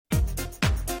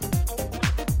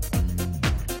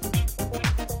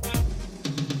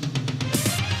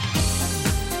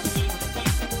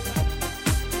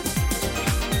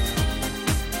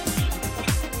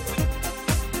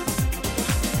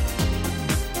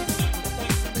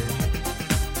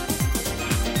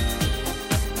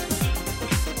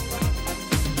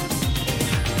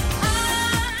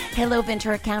Hello,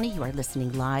 Ventura County. You are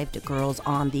listening live to Girls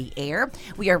on the Air.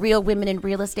 We are Real Women in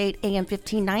Real Estate, AM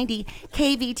 1590,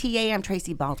 KVTA. I'm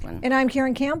Tracy Baldwin. And I'm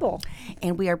Karen Campbell.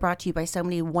 And we are brought to you by so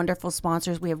many wonderful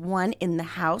sponsors. We have one in the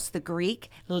house, the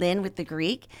Greek, Lynn with the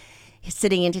Greek,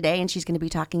 sitting in today, and she's going to be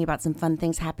talking about some fun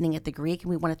things happening at the Greek. And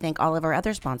we want to thank all of our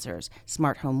other sponsors,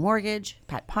 Smart Home Mortgage,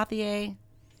 Pat Pothier.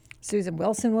 Susan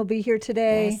Wilson will be here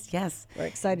today. Yes. We're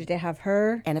excited to have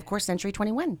her. And, of course, Century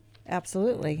 21.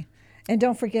 Absolutely. And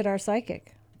don't forget our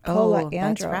psychic, Paula Andro.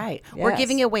 That's right. Yes. We're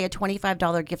giving away a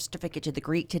 $25 gift certificate to the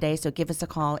Greek today, so give us a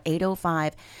call,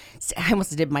 805, I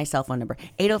almost did my cell phone number,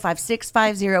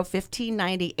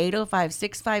 805-650-1590,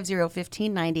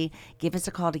 805-650-1590. Give us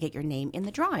a call to get your name in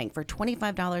the drawing for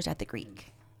 $25 at the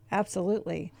Greek.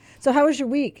 Absolutely. So how was your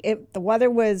week? The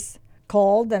weather was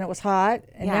cold, then it was hot,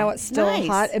 and now it's still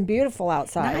hot and beautiful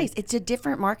outside. Nice. It's a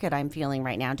different market I'm feeling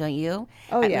right now, don't you?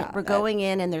 Oh, I yeah. mean, we're going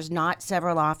in and there's not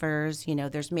several offers. You know,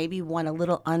 there's maybe one a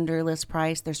little under list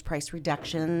price. There's price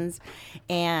reductions.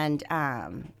 And I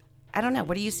don't know.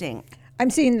 What are you seeing? I'm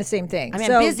seeing the same thing. I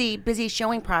mean, I'm busy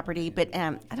showing property, but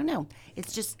I don't know.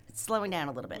 It's just slowing down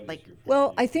a little bit.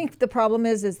 Well, I think the problem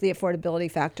is the affordability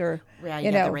factor. Yeah,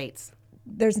 you got the rates.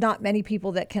 There's not many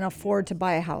people that can afford to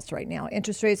buy a house right now.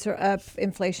 Interest rates are up,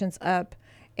 inflation's up,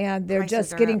 and they're Prices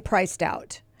just are getting up. priced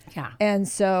out. Yeah. And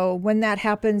so when that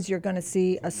happens, you're going to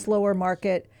see a slower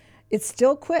market. It's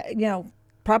still quick,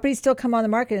 properties still come on the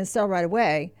market and sell right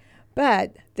away,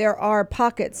 but there are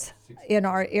pockets in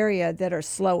our area that are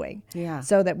slowing. Yeah.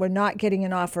 So that we're not getting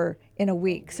an offer in a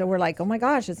week. So we're like, oh my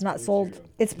gosh, it's not sold.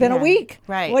 It's been a week.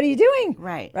 Right. What are you doing?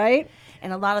 Right. Right.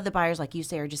 And a lot of the buyers, like you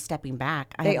say, are just stepping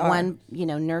back. I They have are. one,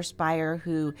 nurse buyer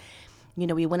who,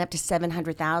 we went up to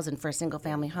 $700,000 for a single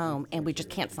family home, and we just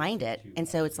can't find it. And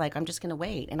so it's like, I'm just going to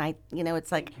wait. And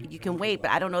it's like you can wait, but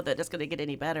I don't know that it's going to get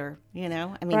any better. I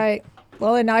mean, Right.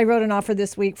 Well, and I wrote an offer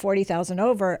this week, 40,000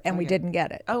 over, and we didn't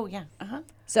get it. Oh yeah. Uh-huh.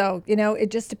 So it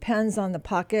just depends on the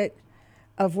pocket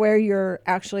of where you're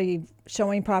actually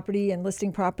showing property and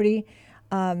listing property.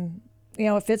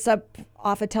 If it's up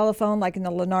off a telephone, like in the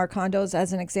Lennar condos,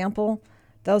 as an example,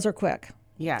 those are quick.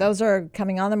 Yeah. Those are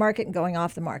coming on the market and going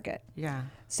off the market. Yeah.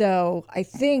 So I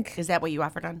think Is that what you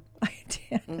offered on? I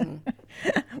did.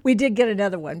 We did get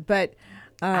another one, but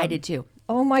I did too.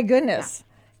 oh my goodness,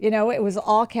 it was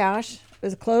all cash. It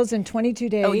was closed in 22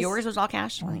 days. Oh, yours was all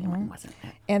cash? Well, mine wasn't.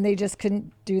 And they just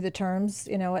couldn't do the terms,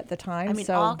 at the time. I mean,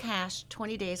 so, all cash,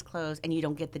 20 days closed, and you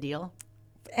don't get the deal?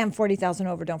 and 40,000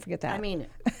 over. Don't forget that. I mean,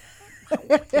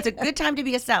 it's a good time to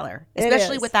be a seller, It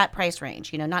especially is. with that price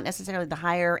range. Not necessarily the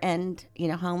higher end,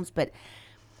 homes, but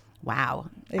wow.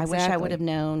 I wish I Exactly. would have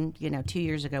known, 2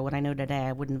 years ago what I know today.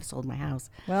 I wouldn't have sold my house.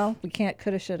 Well, we can't,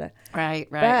 coulda, shoulda. Right.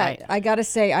 But I got to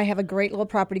say, I have a great little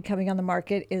property coming on the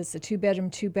market. It's a 2-bedroom,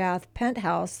 2-bath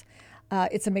penthouse.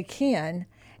 It's a McKeon,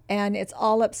 and it's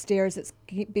all upstairs. It's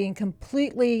being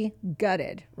completely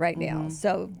gutted right now.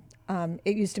 So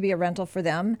it used to be a rental for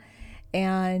them,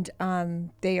 and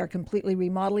they are completely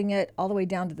remodeling it all the way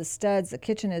down to the studs. The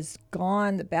kitchen is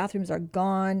gone. The bathrooms are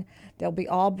gone. They'll be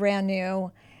all brand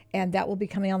new, and that will be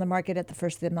coming on the market at the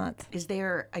first of the month. Is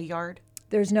there a yard?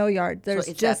 There's no yard. There's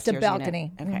it's just a upstairs unit.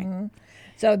 balcony. Okay.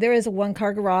 So there is a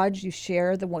 1-car garage. You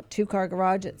share the 2-car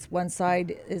garage. It's one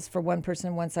side is for one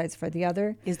person, one side's for the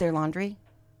other. Is there laundry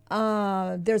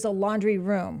There's a laundry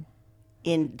room.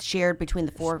 shared between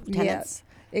the 4 tenants? Yes,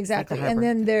 exactly. harbor. And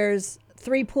then there's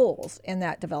 3 pools in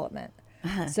that development.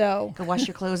 So Go wash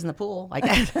your clothes in the pool like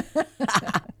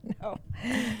that.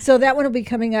 so that one will be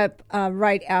coming up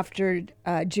right after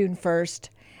June 1st.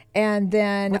 And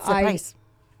then What's the price?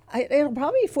 It'll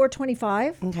probably be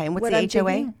 $425. Okay, and what's what the I'm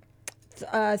HOA? thinking.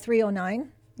 $309.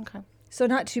 Okay. So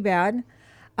not too bad.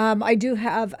 I do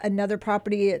have another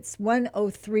property. It's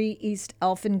 103 East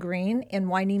Elfin Green in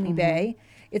Hueneme Bay.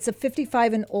 It's a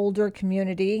 55 and older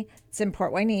community. It's in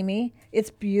Port Hueneme.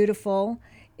 It's beautiful.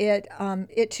 It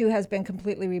too has been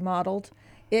completely remodeled.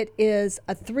 It is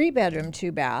a 3-bedroom,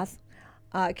 2-bath.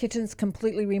 Kitchen's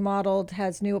completely remodeled,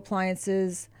 has new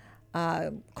appliances,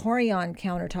 Corian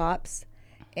countertops,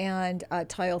 and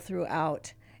tile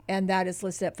throughout. And that is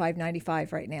listed at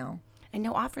 $595 right now. And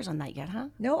no offers on that yet, huh?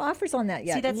 No offers on that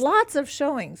yet. that's- Lots of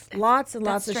showings. Lots and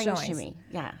lots That's of strange showings. to me.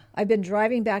 Yeah. I've been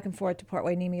driving back and forth to Port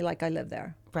Hueneme like I live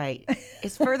there. Right.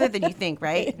 It's further than you think,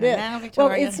 right? Now, Well,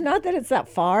 Victoria. it's not that it's that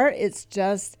far. It's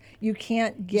just you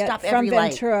can't get stop from every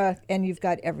light. Ventura and you've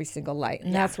got every single light.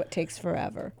 And that's what takes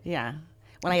forever. Yeah.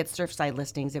 When I had Surfside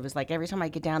listings, it was like every time I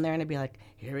get down there and I'd be like,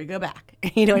 here we go back.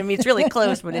 You know what I mean? It's really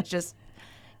close, but it's just,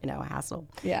 a hassle.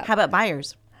 Yeah. How about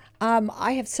buyers?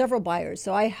 I have several buyers.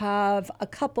 So I have a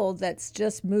couple that's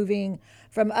just moving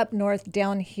from up north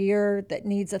down here that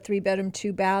needs a 3-bedroom,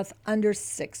 2-bath under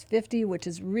 650, which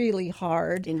is really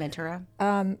hard. In Ventura?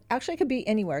 Actually, it could be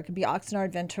anywhere. It could be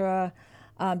Oxnard, Ventura,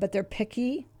 but they're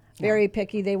picky, very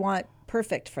picky. They want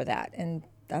perfect for that, and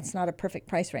that's not a perfect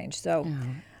price range. So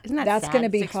Isn't that that's sad? going to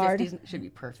be hard. 650s should be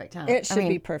perfect, huh? It should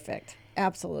be perfect.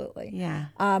 Absolutely. Yeah.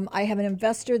 I have an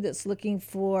investor that's looking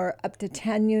for up to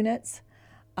 10 units,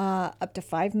 up to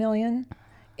 $5 million,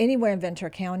 anywhere in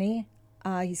Ventura County.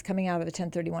 He's coming out of a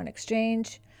 1031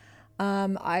 exchange.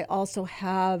 I also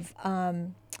have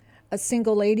a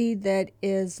single lady that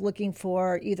is looking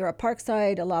for either a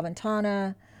Parkside, a La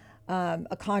Ventana,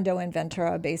 a condo in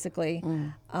Ventura, basically,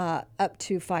 up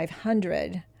to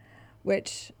 500,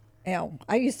 which,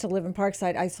 I used to live in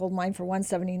Parkside. I sold mine for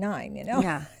 179,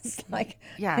 Yeah. It's like,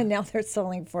 Yeah. and now they're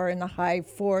selling for in the high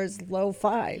 4s, low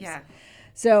 5s. Yeah.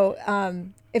 So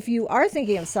if you are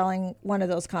thinking of selling one of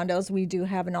those condos, we do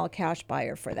have an all-cash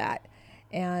buyer for that.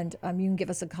 And you can give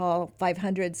us a call,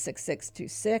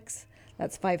 500-6626.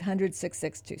 That's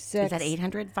 500-6626. Is that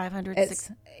 800, 500, It's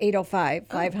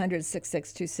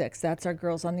 805-500-6626. That's our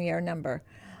Girls on the Air number.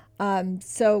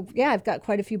 So, yeah, I've got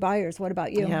quite a few buyers. What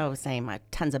about you? No, same.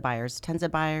 Tons of buyers.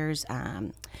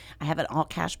 I have an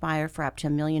all-cash buyer for up to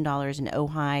 $1 million in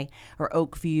Ojai or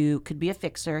Oakview. Could be a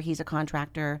fixer. He's a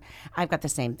contractor. I've got the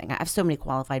same thing. I have so many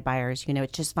qualified buyers.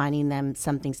 It's just finding them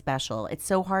something special. It's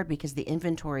so hard because the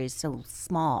inventory is so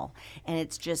small. And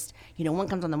it's just, one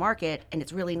comes on the market and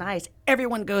it's really nice.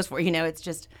 Everyone goes for it. It's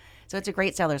just... So it's a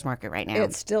great seller's market right now.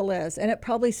 It still is. And it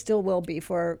probably still will be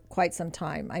for quite some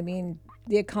time. I mean,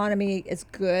 the economy is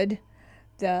good.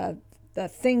 The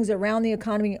things around the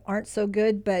economy aren't so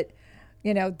good, but,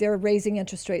 they're raising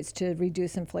interest rates to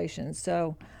reduce inflation.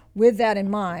 So with that in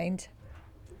mind,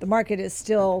 the market is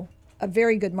still a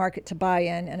very good market to buy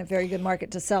in and a very good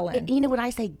market to sell in. You know what I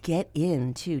say? Get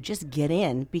in too. Just get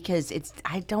in because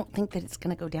I don't think that it's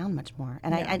going to go down much more.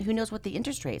 And and who knows what the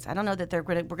interest rates? I don't know that we're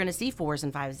going to see 4s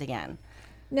and 5s again.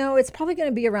 No, it's probably going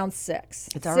to be around 6.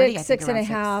 It's already, I think, six and a around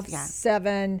half, 6. Yeah.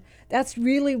 7. That's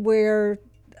really where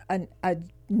a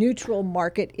neutral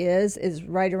market is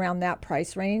right around that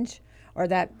price range or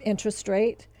that interest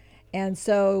rate. And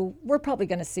so we're probably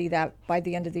going to see that by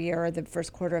the end of the year or the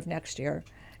first quarter of next year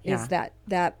is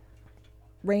that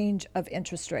range of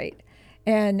interest rate.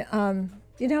 And,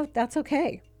 that's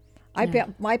okay. I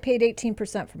paid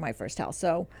 18% for my first house.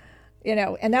 So,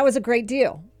 and that was a great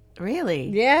deal. Really?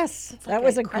 Yes, that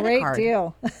was a great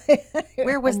deal.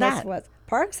 Where was that? Was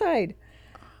Parkside.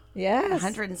 Yes.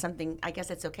 100 and something. I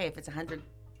guess it's okay if it's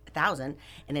 100,000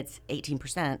 and it's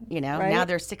 18%, Right. Now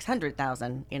there's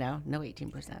 600,000, no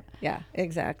 18%. Yeah,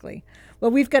 exactly.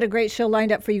 Well, we've got a great show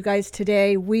lined up for you guys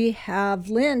today. We have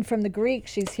Lynn from the Greek.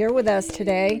 She's here with us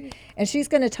today, and she's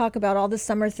going to talk about all the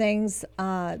summer things,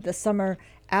 the summer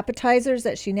appetizers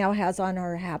that she now has on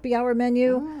her happy hour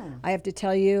menu. I have to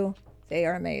tell you, they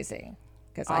are amazing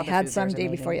because I had some day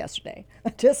before yesterday.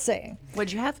 Just saying.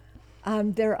 What'd you have?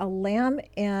 They're a lamb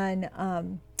and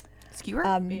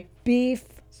Skewer? beef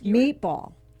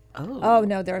meatball. Oh.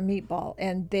 No, they're a meatball,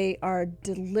 and they are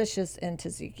delicious in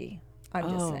tzatziki. I'm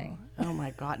just saying. Oh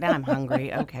my God! Now I'm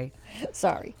hungry. Okay.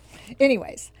 Sorry.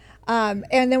 Anyways, and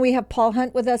then we have Paul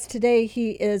Hunt with us today.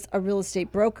 He is a real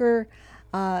estate broker,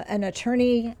 an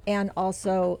attorney, and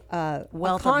also a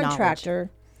contractor.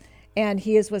 And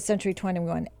he is with Century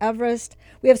 21 Everest.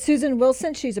 We have Susan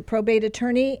Wilson. She's a probate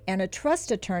attorney and a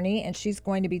trust attorney, and she's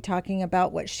going to be talking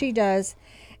about what she does.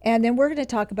 And then we're going to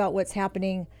talk about what's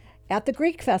happening at the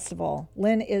Greek Festival.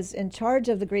 Lynn is in charge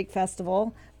of the Greek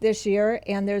Festival this year,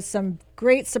 and there's some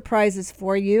great surprises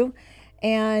for you.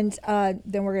 And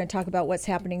then we're going to talk about what's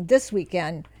happening this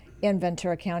weekend in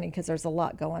Ventura County because there's a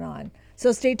lot going on.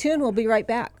 So stay tuned. We'll be right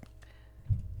back.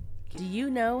 Do you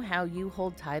know how you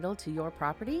hold title to your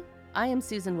property? I am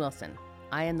Susan Wilson.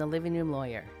 I am the living room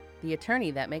lawyer, the attorney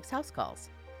that makes house calls.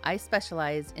 I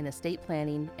specialize in estate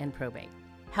planning and probate.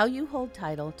 How you hold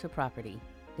title to property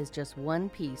is just one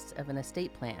piece of an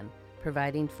estate plan,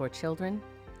 providing for children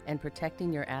and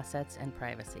protecting your assets and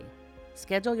privacy.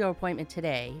 Schedule your appointment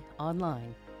today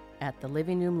online at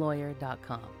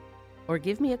thelivingroomlawyer.com or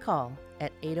give me a call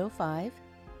at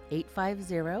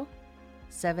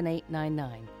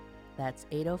 805-850-7899. That's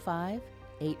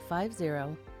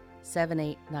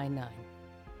 805-850-7899.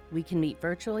 We can meet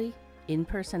virtually, in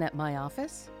person at my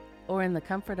office, or in the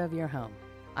comfort of your home.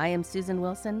 I am Susan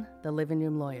Wilson, the living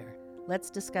room lawyer.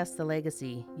 Let's discuss the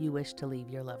legacy you wish to leave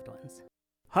your loved ones.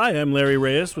 Hi, I'm Larry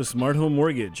Reyes with Smart Home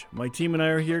Mortgage. My team and I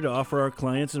are here to offer our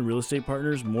clients and real estate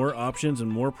partners more options and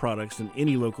more products than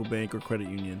any local bank or credit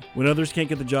union. When others can't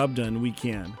get the job done, we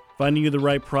can. Finding you the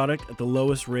right product at the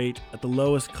lowest rate, at the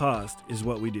lowest cost is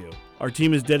what we do. Our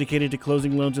team is dedicated to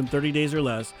closing loans in 30 days or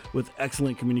less with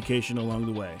excellent communication along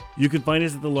the way. You can find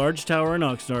us at the large tower in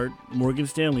Oxnard, Morgan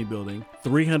Stanley Building,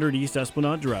 300 East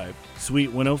Esplanade Drive,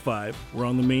 Suite 105. We're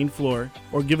on the main floor.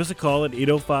 Or give us a call at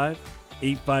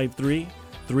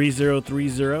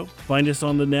 805-853-3030. Find us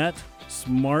on the net,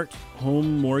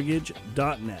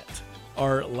 smarthomemortgage.net.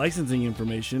 Our licensing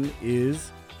information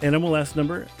is NMLS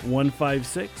number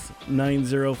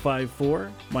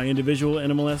 1569054. My individual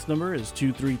NMLS number is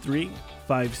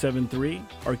 233573.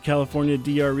 Our California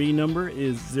DRE number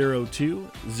is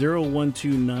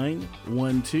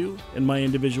 02012912, and my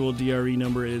individual DRE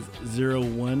number is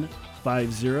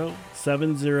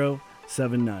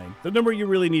 01507079. The number you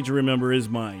really need to remember is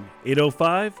mine,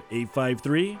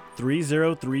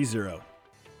 805-853-3030.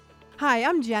 Hi,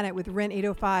 I'm Janet with Rent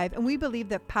 805, and we believe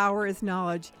that power is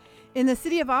knowledge. In the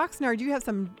city of Oxnard, you have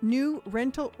some new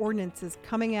rental ordinances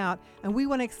coming out, and we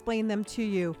want to explain them to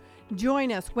you.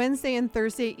 Join us Wednesday and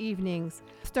Thursday evenings,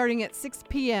 starting at 6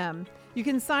 p.m. You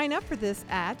can sign up for this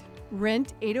at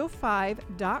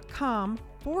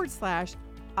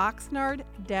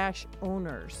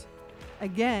rent805.com/Oxnard-owners.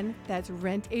 Again, that's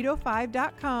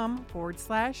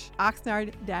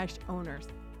rent805.com/Oxnard-owners.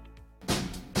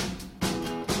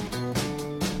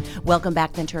 Welcome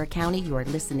back, Ventura County. You are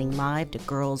listening live to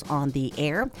Girls on the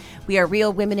Air. We are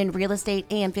Real Women in Real Estate,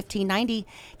 AM 1590,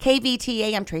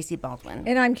 KVTA. I'm Tracy Baldwin.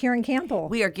 And I'm Karen Campbell.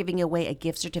 We are giving away a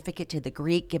gift certificate to the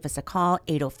Greek. Give us a call,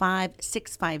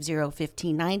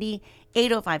 805-650-1590,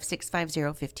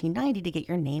 805-650-1590 to get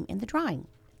your name in the drawing.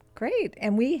 Great.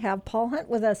 And we have Paul Hunt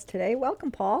with us today.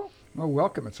 Welcome, Paul. Well,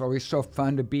 welcome. It's always so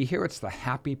fun to be here. It's the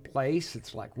happy place.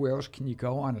 It's like, where else can you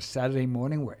go on a Saturday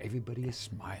morning where everybody is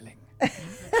smiling?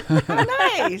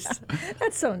 Nice.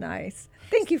 That's so nice.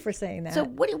 Thank you for saying that. So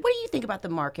what do you think about the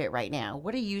market right now?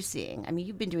 What are you seeing? I mean,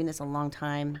 you've been doing this a long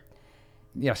time.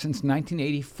 Yeah, since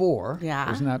 1984.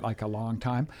 Yeah. Isn't that like a long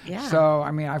time? Yeah. So, I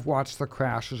mean, I've watched the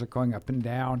crashes going up and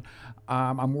down.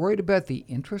 I'm worried about the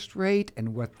interest rate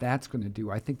and what that's going to do.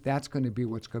 I think that's going to be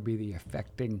what's going to be the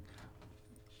affecting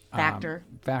factor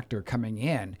coming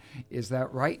in, is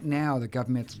that right now the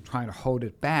government's trying to hold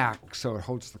it back so it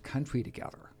holds the country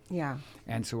together. Yeah.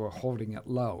 And so we're holding it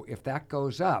low. If that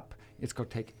goes up, it's going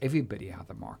to take everybody out of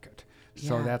the market.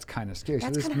 So Yeah. that's kind of scary.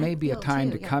 That's so this kinda how I may be a feel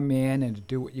time too, to yeah. come in and to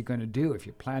do what you're going to do. If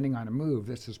you're planning on a move,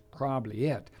 this is probably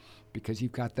it, because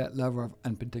you've got that level of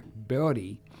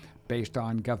unpredictability based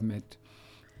on government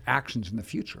actions in the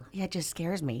future. Yeah, it just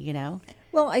scares me, you know?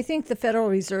 Well, I think the Federal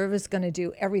Reserve is going to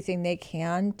do everything they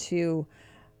can to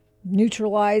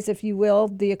neutralize, if you will,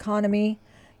 the economy,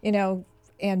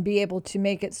 and be able to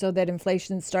make it so that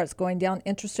inflation starts going down.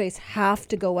 Interest rates have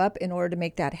to go up in order to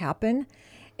make that happen.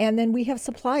 And then we have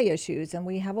supply issues, and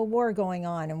we have a war going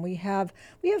on, and we have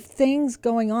things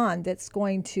going on that's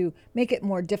going to make it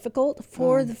more difficult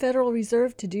for the Federal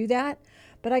Reserve to do that.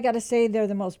 But I got to say, they're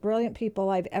the most brilliant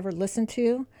people I've ever listened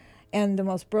to, and the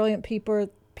most brilliant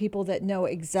people that know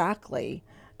exactly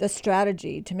the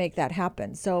strategy to make that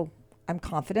happen. So I'm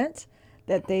confident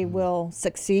that they will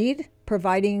succeed,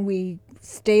 providing we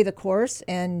stay the course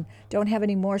and don't have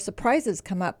any more surprises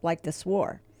come up like this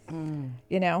war.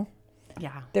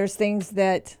 Yeah. There's things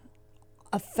that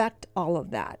affect all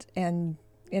of that. And,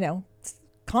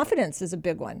 confidence is a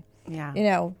big one.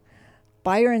 Yeah.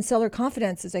 Buyer and seller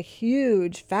confidence is a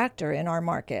huge factor in our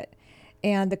market.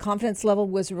 And the confidence level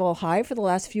was real high for the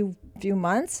last few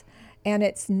months, and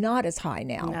it's not as high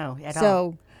now. No, at all.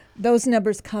 So those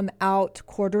numbers come out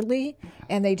quarterly,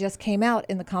 and they just came out,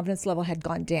 and the confidence level had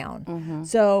gone down.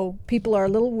 So people are a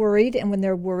little worried, and when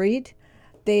they're worried,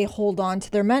 they hold on to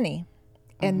their money,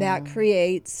 and that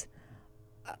creates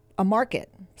a market.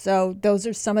 So those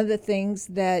are some of the things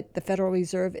that the Federal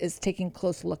Reserve is taking a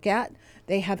close look at.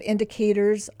 They have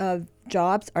indicators of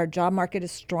jobs. Our job market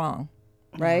is strong,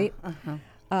 right?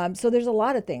 So there's a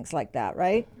lot of things like that,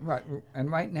 right? Right.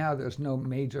 And right now, there's no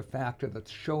major factor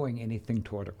that's showing anything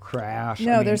toward a crash.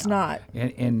 No, there's not.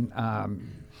 In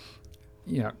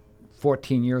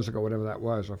 14 years ago, whatever that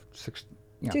was, or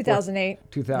 2008,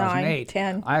 2008,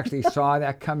 10. I actually saw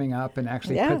that coming up and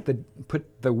actually Yeah.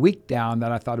 put the week down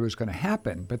that I thought it was going to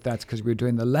happen. But that's because we were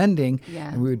doing the lending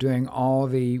and we were doing all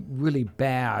the really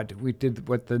bad. We did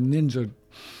what the ninja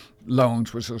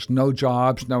loans was: there's no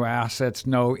jobs, no assets,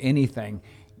 no anything.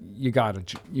 You got a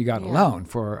loan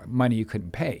for money you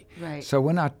couldn't pay. Right. So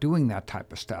we're not doing that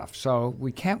type of stuff. So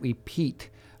we can't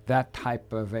repeat that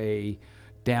type of a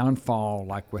downfall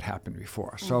like what happened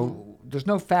before. So there's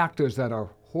no factors that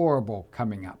are horrible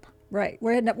coming up. Right.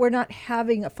 We're not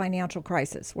having a financial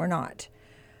crisis. We're not.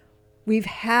 we've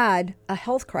had a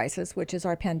health crisis, which is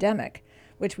our pandemic,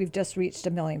 which we've just reached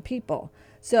 1 million people.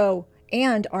 So,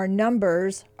 and our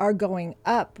numbers are going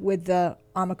up with the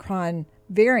Omicron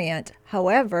variant.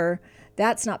 However,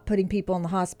 that's not putting people in the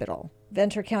hospital.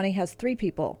 Ventura County has 3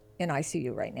 people in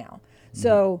ICU right now.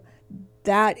 So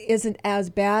that isn't as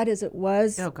bad as it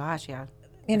was. Oh gosh, yeah.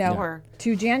 2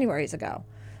 Januaries ago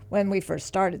when we first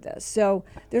started this. So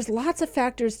there's lots of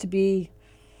factors to be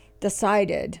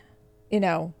decided,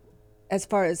 as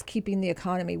far as keeping the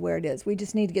economy where it is. We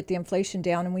just need to get the inflation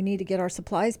down, and we need to get our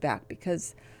supplies back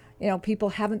because, people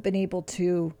haven't been able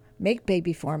to make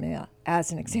baby formula,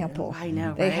 as an example. I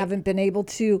know, They right? haven't been able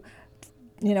to,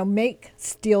 make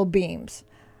steel beams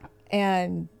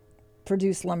and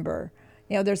produce lumber.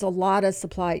 There's a lot of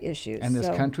supply issues. And this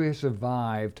So- country has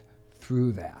survived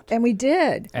through that. And we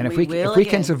did. And We if will we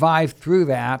can again. survive through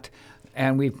that,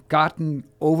 and we've gotten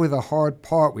over the hard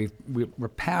part, we're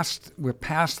past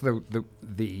the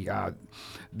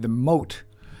moat,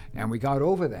 and we got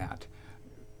over that.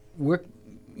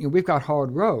 We've got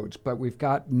hard roads, but we've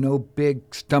got no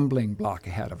big stumbling block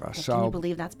ahead of us. Can you So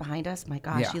believe that's behind us? My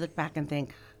gosh, Yeah. you look back and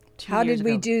think, 2 How years did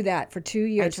we ago- do that for 2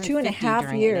 years? turned 2.5 50 during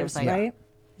it, and it years, was like- right?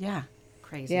 Yeah,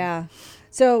 crazy. Yeah.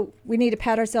 So we need to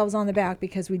pat ourselves on the back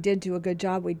because we did do a good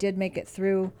job. We did make it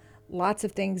through. Lots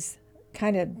of things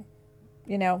kind of,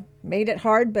 made it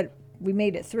hard, but we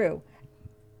made it through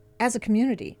as a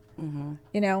community.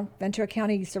 Ventura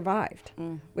County survived,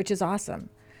 which is awesome.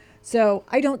 So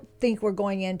I don't think we're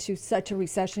going into such a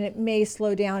recession. It may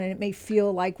slow down and it may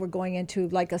feel like we're going into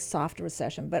like a soft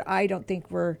recession, but I don't think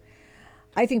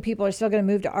I think people are still going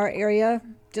to move to our area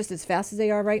just as fast as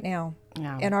they are right now.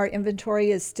 Yeah. And our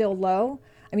inventory is still low.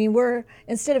 I mean,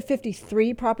 instead of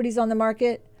 53 properties on the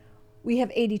market, we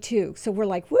have 82. So we're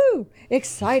like, woo,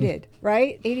 excited,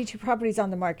 right? 82 properties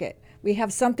on the market. We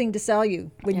have something to sell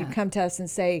you when you come to us and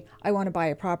say, I want to buy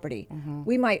a property.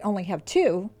 We might only have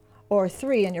 2 or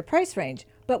 3 in your price range,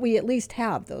 but we at least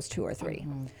have those 2 or 3.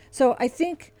 So I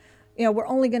think, we're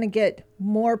only going to get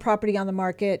more property on the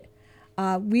market.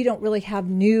 We don't really have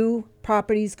new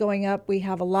properties going up. We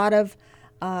have a lot of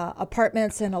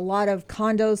apartments and a lot of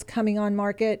condos coming on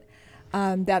market.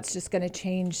 That's just going to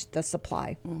change the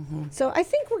supply. So I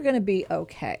think we're going to be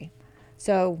okay.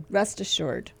 So rest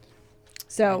assured.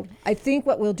 So I think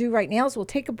what we'll do right now is we'll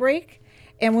take a break.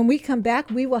 And when we come back,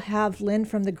 we will have Lynn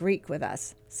from the Greek with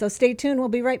us. So stay tuned. We'll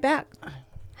be right back.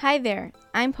 Hi there,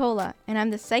 I'm Paula, and I'm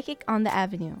the psychic on the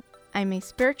avenue. I'm a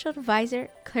spiritual advisor,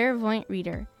 clairvoyant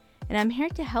reader, and I'm here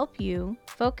to help you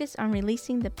focus on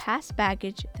releasing the past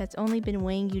baggage that's only been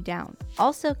weighing you down.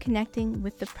 Also connecting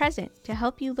with the present to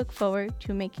help you look forward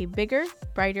to make a bigger,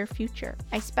 brighter future.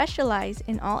 I specialize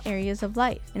in all areas of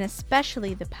life, and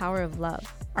especially the power of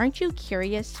love. Aren't you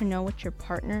curious to know what your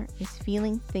partner is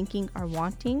feeling, thinking, or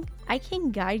wanting? I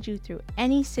can guide you through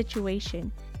any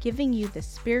situation, giving you the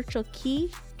spiritual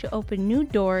key to open new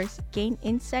doors, gain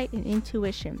insight and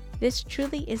intuition. This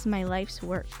truly is my life's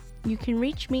work. You can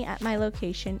reach me at my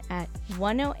location at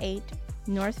 108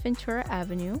 North Ventura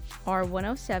Avenue or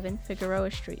 107 Figueroa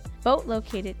Street, both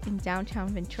located in downtown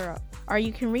Ventura. Or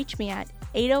you can reach me at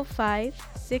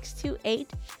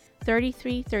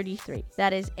 805-628-3333.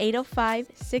 That is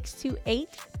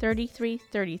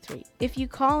 805-628-3333. If you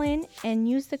call in and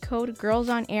use the code Girls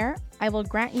on Air, I will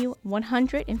grant you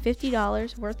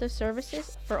 $150 worth of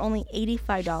services for only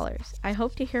 $85. I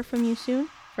hope to hear from you soon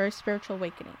for a spiritual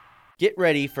awakening. Get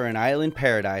ready for an island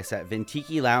paradise at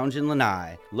Ventiki Lounge in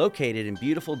Lanai, located in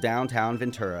beautiful downtown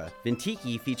Ventura.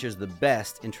 Ventiki features the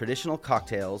best in traditional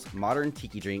cocktails, modern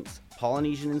tiki drinks,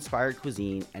 Polynesian-inspired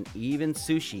cuisine, and even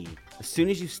sushi. As soon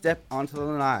as you step onto the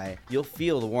lanai, you'll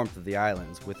feel the warmth of the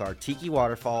islands with our tiki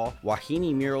waterfall,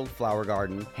 wahine muraled flower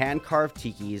garden, hand-carved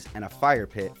tikis, and a fire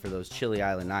pit for those chilly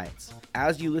island nights.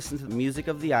 As you listen to the music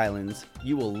of the islands,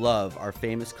 you will love our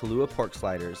famous Kalua pork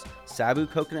sliders, Sabu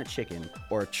coconut chicken,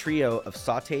 or a trio of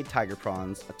sauteed tiger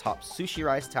prawns atop sushi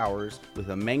rice towers with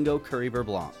a mango curry beurre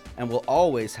blanc. And we'll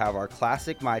always have our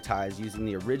classic Mai Tais using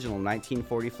the original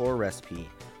 1944 recipe,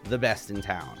 the best in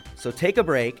town. So take a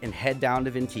break and head down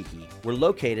to Ventiki. We're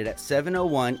located at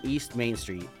 701 East Main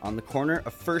Street on the corner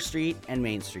of First Street and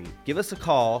Main Street. Give us a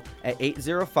call at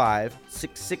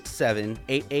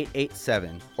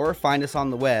 805-667-8887 or find us on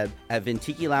the web at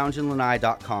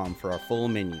VentikiLoungeandLanai.com for our full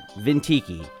menu.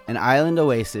 Ventiki, an island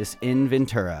oasis in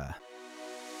Ventura.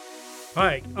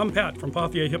 Hi, I'm Pat from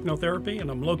Pothier Hypnotherapy, and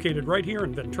I'm located right here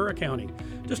in Ventura County.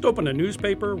 Just open a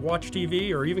newspaper, watch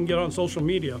TV, or even get on social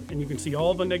media, and you can see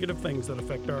all the negative things that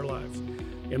affect our lives.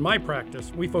 In my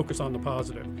practice, we focus on the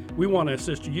positive. We want to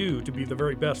assist you to be the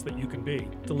very best that you can be,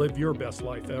 to live your best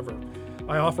life ever.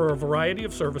 I offer a variety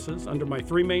of services under my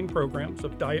 3 main programs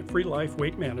of diet-free life,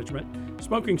 weight management,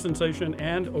 smoking cessation,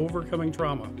 and overcoming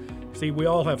trauma. See, we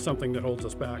all have something that holds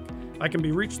us back. I can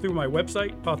be reached through my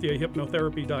website,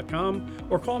 PathierHypnotherapy.com,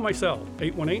 or call my cell,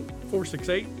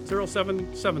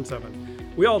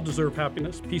 818-468-0777. We all deserve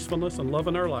happiness, peacefulness, and love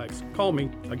in our lives. Call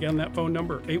me. Again, that phone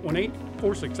number,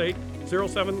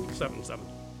 818-468-0777.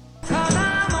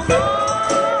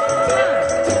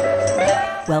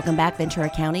 Welcome back, Ventura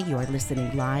County. You are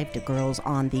listening live to Girls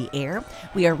on the Air.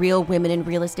 We are Real Women in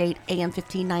Real Estate, AM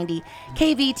 1590,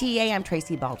 KVTA. I'm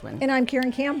Tracy Baldwin. And I'm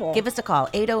Karen Campbell. Give us a call,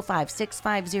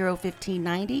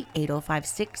 805-650-1590,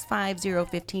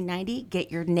 805-650-1590.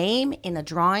 Get your name in a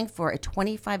drawing for a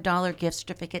 $25 gift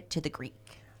certificate to the Greek.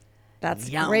 That's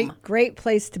Yum. great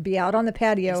place to be out on the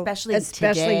patio.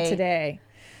 Especially today.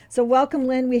 So welcome,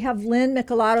 Lynn. We have Lynn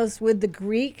Michelatos with the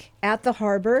Greek at the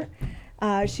harbor.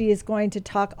 She is going to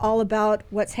talk all about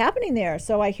what's happening there.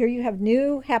 So I hear you have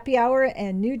new happy hour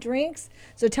and new drinks.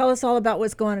 So tell us all about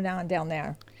what's going on down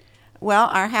there. Well,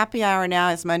 our happy hour now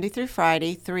is Monday through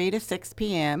Friday, 3 to 6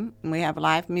 p.m. And we have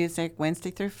live music Wednesday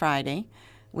through Friday.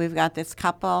 We've got this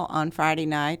couple on Friday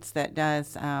nights that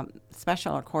does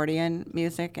special accordion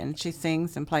music, and she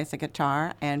sings and plays the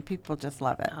guitar, and people just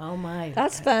love it. Oh, my.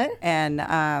 That's fun.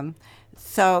 And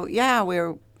so, yeah,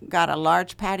 we've got a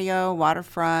large patio,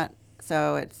 waterfront.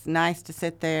 So it's nice to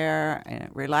sit there and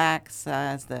relax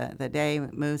as the day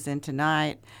moves into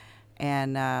night.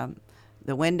 And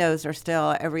the windows are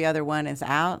still, every other one is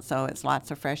out, so it's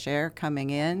lots of fresh air coming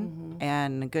in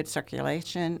and good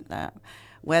circulation.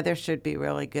 Weather should be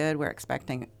really good. We're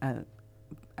expecting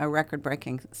a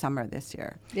record-breaking summer this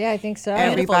year. Yeah, I think so.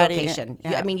 Beautiful Everybody- location.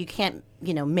 yeah. I mean, you can't,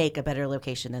 make a better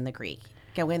location than the Greek.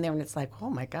 Go in there and it's like, oh,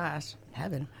 my gosh,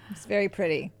 heaven. It's very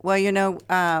pretty. Well,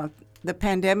 the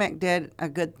pandemic did a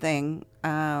good thing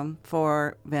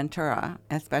for Ventura,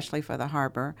 especially for the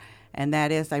harbor, and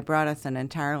that is they brought us an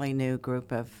entirely new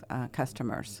group of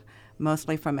customers,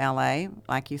 mostly from LA,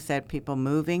 like you said, people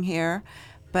moving here,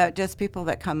 but just people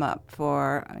that come up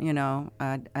for,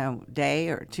 a day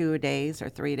or 2 days or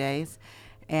 3 days,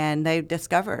 and they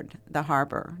discovered the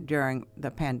harbor during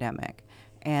the pandemic.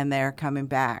 And they're coming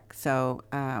back. So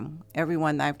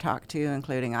everyone I've talked to,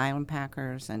 including Island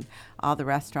Packers and all the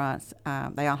restaurants,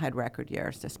 they all had record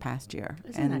years this past year.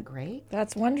 Isn't that great?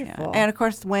 That's wonderful. Yeah. And of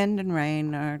course, wind and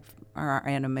rain are our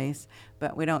enemies,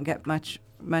 but we don't get much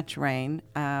rain.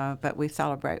 But we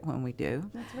celebrate when we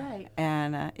do. That's right.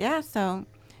 And so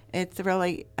it's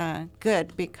really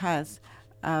good because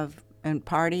of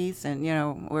parties, and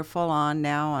we're full on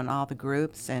now on all the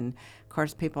groups, and of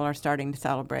course people are starting to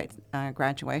celebrate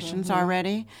graduations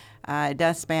already. It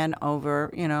does span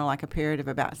over like a period of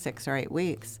about 6 or 8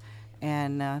 weeks,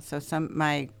 and so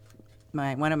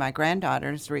one of my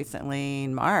granddaughters recently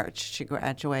in March, she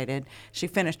graduated. She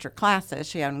finished her classes.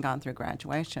 She hadn't gone through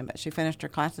graduation, but she finished her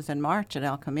classes in March at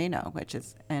El Camino, which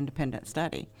is independent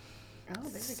study. Oh,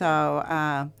 very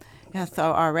So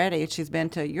so already she's been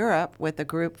to Europe with a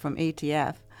group from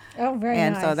ETF. Oh, very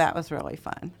and nice. so that was really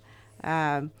fun.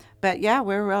 But yeah,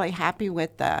 we're really happy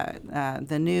with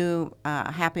the new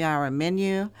happy hour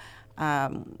menu.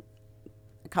 A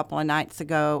couple of nights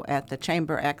ago at the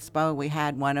Chamber Expo, we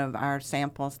had one of our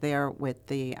samples there with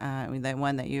the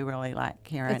one that you really like,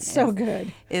 Karen. It's so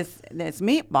good. It's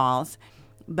meatballs.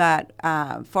 But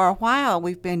for a while,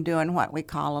 we've been doing what we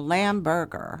call a lamb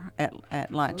burger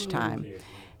at lunchtime.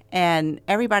 And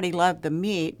everybody loved the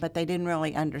meat, but they didn't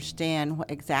really understand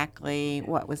exactly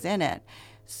what was in it.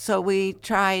 So we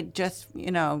tried just,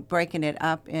 breaking it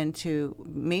up into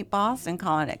meatballs and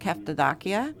calling it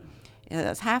keftadakia.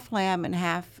 It's half lamb and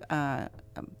half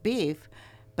beef,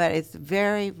 but it's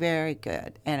very, very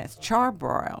good. And it's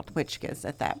charbroiled, which gives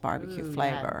it that barbecue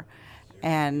flavor.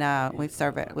 And we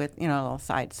serve it with, a little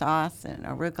side sauce and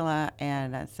arugula,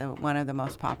 and it's one of the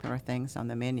most popular things on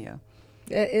the menu.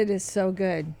 It is so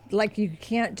good. Like, you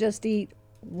can't just eat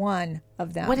one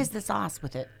of them. What is the sauce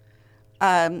with it?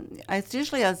 It's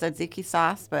usually a tzatziki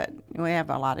sauce, but we have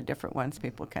a lot of different ones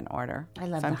people can order. I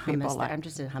love Some the people hummus. like- I'm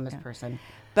just a hummus person.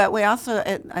 But we also,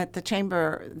 at the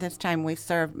Chamber this time, we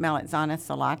serve meletzana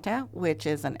salata, which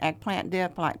is an eggplant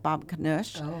dip like baba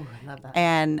ganoush. Oh, I love that.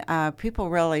 And people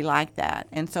really like that.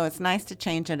 And so it's nice to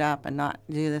change it up and not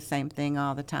do the same thing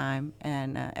all the time.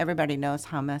 And everybody knows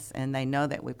hummus, and they know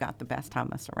that we've got the best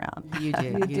hummus around. You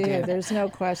do. You do. There's no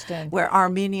question. We're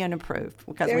Armenian approved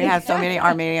because There we you have so many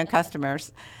Armenian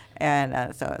customers.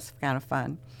 And so it's kind of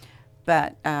fun.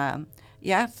 But so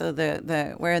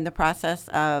we're in the process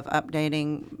of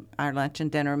updating our lunch and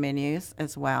dinner menus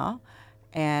as well,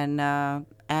 and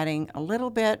adding a little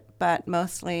bit, but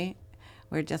mostly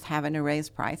we're just having to raise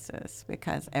prices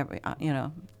because a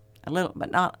little,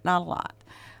 but not a lot.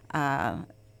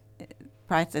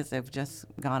 Prices have just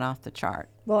gone off the chart.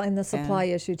 Well, and the supply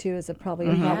issue too is probably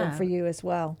a problem for you as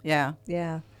well. Yeah.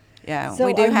 Yeah. So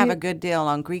we do have a good deal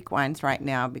on Greek wines right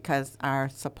now because our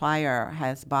supplier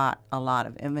has bought a lot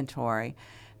of inventory.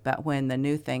 But when the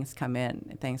new things come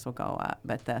in, things will go up.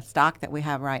 But the stock that we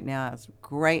have right now is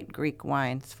great Greek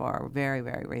wines for a very,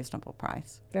 very reasonable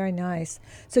price. Very nice.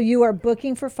 So you are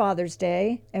booking for Father's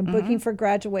Day and booking for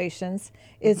graduations.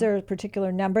 Is there a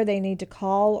particular number they need to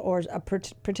call or a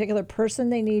particular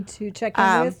person they need to check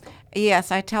in with?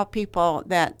 Yes, I tell people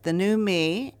that the new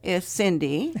me is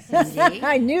Cindy.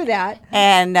 I knew that.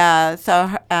 And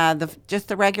just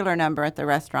the regular number at the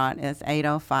restaurant is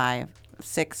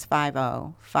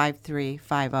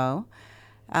 805-650-5350.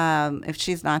 If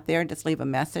she's not there, just leave a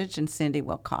message and Cindy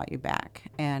will call you back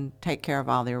and take care of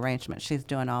all the arrangements. She's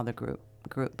doing all the group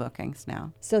bookings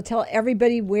now. So tell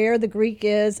everybody where the Greek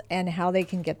is and how they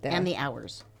can get there. And the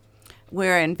hours.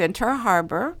 We're in Ventura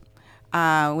Harbor.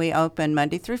 We open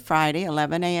Monday through Friday,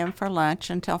 11 a.m. for lunch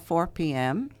until 4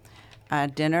 p.m.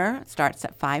 Dinner starts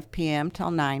at 5 p.m.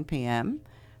 till 9 p.m.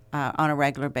 On a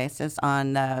regular basis.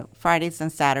 On Fridays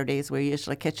and Saturdays,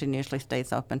 kitchen usually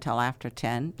stays open till after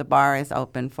 10. The bar is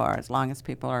open for as long as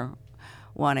people are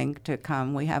wanting to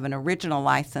come. We have an original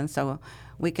license, so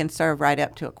we can serve right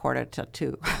up to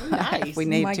 1:45 Nice. if we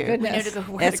need My to. goodness.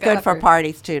 It's good for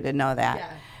parties, too, to know that. Yeah.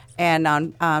 And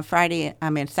on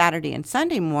Saturday and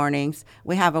Sunday mornings,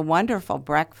 we have a wonderful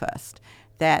breakfast.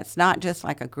 That's not just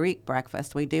like a Greek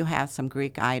breakfast. We do have some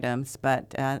Greek items,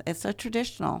 but it's a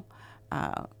traditional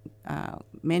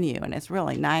menu, and it's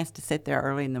really nice to sit there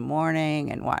early in the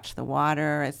morning and watch the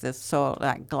water. It's just so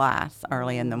like glass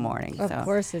early in the morning. Of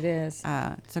course it is.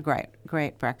 It's a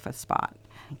great breakfast spot.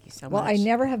 Thank you so Well, much. I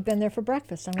never have been there for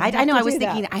breakfast. I know. I was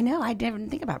thinking. I know. I didn't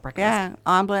think about breakfast. Yeah,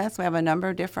 omelets. We have a number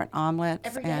of different omelets.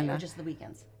 Every day or just the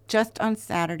weekends? Just on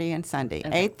Saturday and Sunday,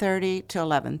 8:30 to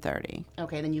 11:30.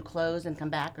 Okay, then you close and come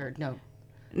back, or no?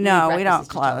 No, we don't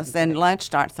close. Then lunch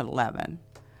starts at 11.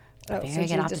 Oh, Very so good.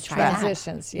 she I'll have to just try that.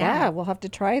 transitions. Yeah, we'll have to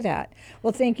try that.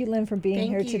 Well, thank you, Lynn, for being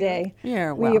here today.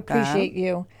 You're we welcome. appreciate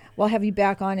you. We'll have you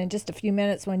back on in just a few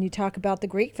minutes when you talk about the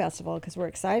Greek Festival because we're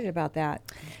excited about that.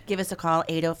 Give us a call,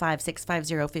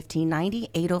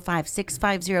 805-650-1590,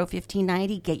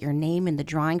 805-650-1590. Get your name in the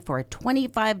drawing for a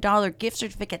 $25 gift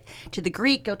certificate to the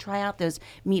Greek. Go try out those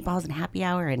meatballs and happy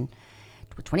hour and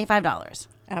 $25.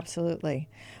 Absolutely.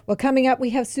 Well, coming up,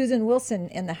 we have Susan Wilson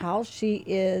in the house. She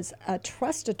is a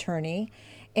trust attorney,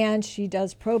 and she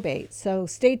does probate. So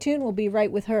stay tuned. We'll be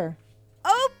right with her.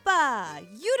 Opa!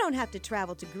 You don't have to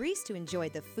travel to Greece to enjoy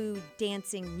the food,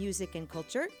 dancing, music, and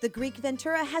culture. The Greek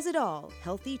Ventura has it all.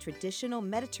 Healthy, traditional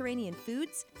Mediterranean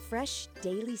foods, fresh,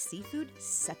 daily seafood,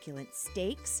 succulent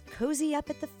steaks, cozy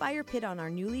up at the fire pit on our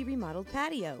newly remodeled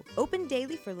patio. Open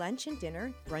daily for lunch and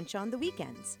dinner, brunch on the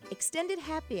weekends. Extended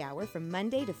happy hour from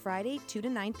Monday to Friday, 2 to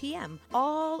 9 p.m.,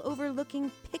 all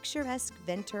overlooking picturesque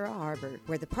Ventura Harbor,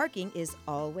 where the parking is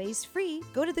always free.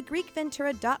 Go to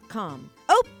thegreekventura.com.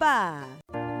 Opa!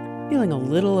 Feeling a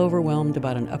little overwhelmed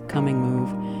about an upcoming move?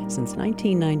 Since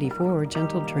 1994,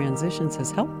 Gentle Transitions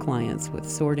has helped clients with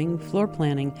sorting, floor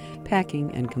planning,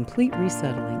 packing, and complete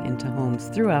resettling into homes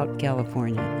throughout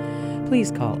California.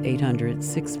 Please call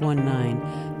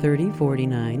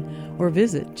 800-619-3049 or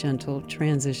visit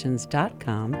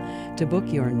gentletransitions.com to book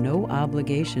your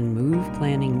no-obligation move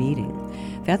planning meeting.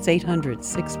 That's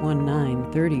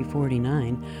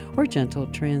 800-619-3049 or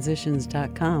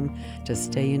gentletransitions.com to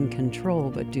stay in control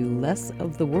but do less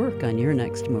of the work on your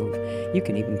next move. You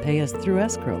can even pay us through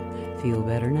escrow. Feel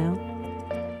better now?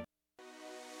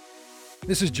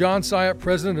 This is John Syatt,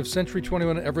 president of Century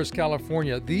 21 Everest,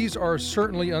 California. These are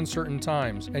certainly uncertain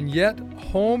times, and yet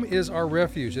home is our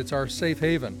refuge. It's our safe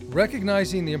haven.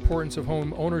 Recognizing the importance of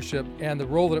home ownership and the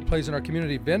role that it plays in our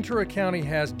community, Ventura County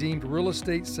has deemed real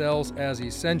estate sales as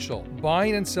essential.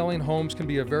 Buying and selling homes can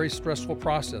be a very stressful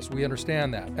process. We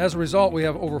understand that. As a result, we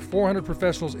have over 400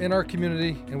 professionals in our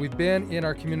community, and we've been in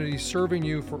our community serving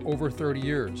you for over 30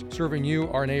 years, serving you,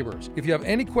 our neighbors. If you have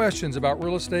any questions about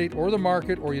real estate or the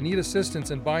market, or you need assistance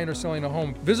in buying or selling a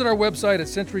home, visit our website at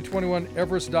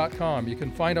century21everest.com. You can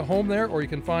find a home there, or you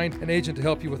can find an agent to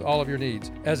help you with all of your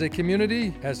needs. As a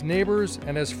community, as neighbors,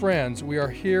 and as friends, we are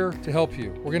here to help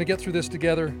you. We're going to get through this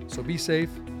together, so be safe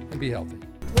and be healthy.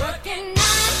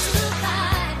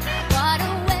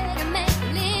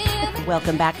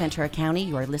 Welcome back, Ventura County.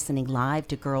 You are listening live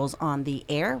to Girls on the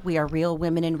Air. We are Real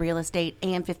Women in Real Estate,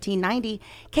 AM 1590,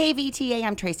 KVTA.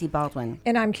 I'm Tracy Baldwin.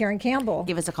 And I'm Karen Campbell.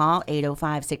 Give us a call,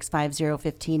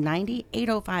 805-650-1590,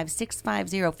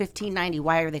 805-650-1590.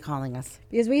 Why are they calling us?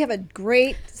 Because we have a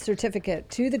great certificate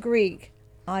to the Greek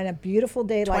on a beautiful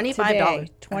day like today.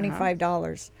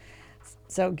 $25.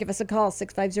 So give us a call,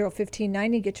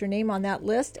 650-1590. Get your name on that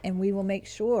list, and we will make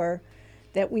sure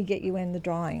that we get you in the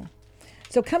drawing.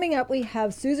 So coming up, we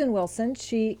have Susan Wilson.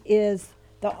 She is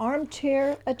the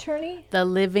armchair attorney. The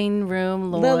living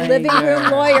room lawyer. The living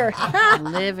room lawyer.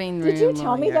 Living room. Did you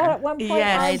tell me that at one point?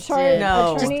 Yes, Armchair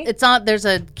no. attorney? It's on. There's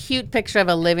a cute picture of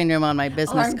a living room on my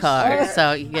business card,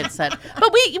 so you get set.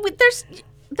 But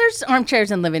there's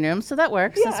armchairs in living rooms, so that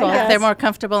works as well. Yes. If they're more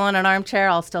comfortable on an armchair,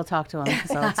 I'll still talk to them.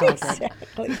 So it's all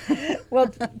good. Well,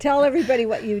 tell everybody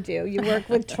what you do. You work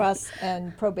with trusts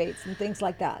and probates and things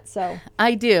like that. So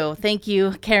I do. Thank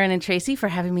you, Karen and Tracy, for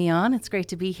having me on. It's great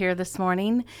to be here this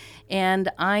morning.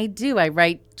 And I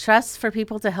write trusts for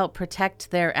people to help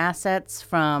protect their assets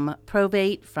from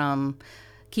probate, from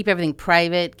keep everything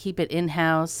private, keep it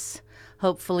in-house,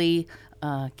 hopefully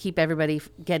keep everybody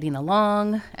getting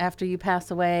along after you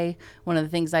pass away. One of the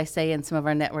things I say in some of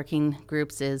our networking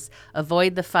groups is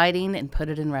avoid the fighting and put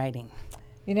it in writing.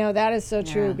 You know, that is so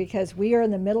true because we are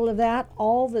in the middle of that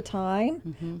all the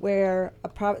time where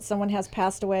someone has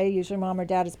passed away, usually mom or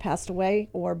dad has passed away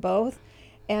or both,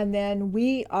 and then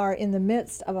we are in the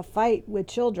midst of a fight with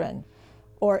children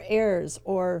or heirs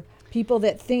or people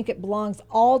that think it belongs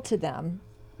all to them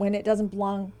when it doesn't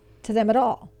belong to them at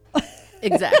all.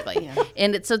 Exactly.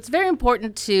 And it's very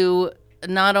important to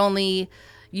not only,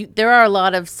 there are a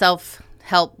lot of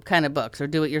self-help kind of books or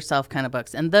do-it-yourself kind of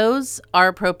books, and those are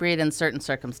appropriate in certain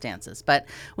circumstances. But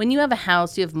when you have a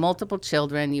house, you have multiple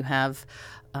children, you have,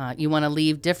 you want to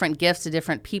leave different gifts to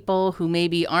different people who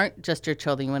maybe aren't just your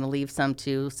children. You want to leave some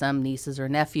to some nieces or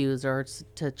nephews or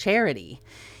to charity.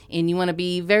 And you want to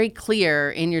be very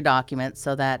clear in your documents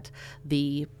so that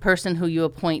the person who you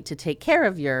appoint to take care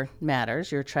of your matters,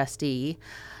 your trustee,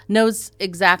 knows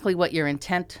exactly what your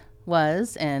intent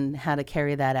was and how to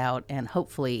carry that out and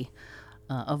hopefully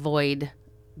avoid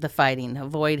the fighting,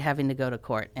 avoid having to go to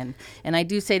court. And I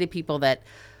do say to people that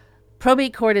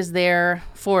probate court is there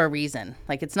for a reason.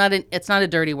 Like it's not a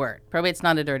dirty word. Probate's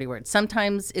not a dirty word.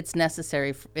 Sometimes it's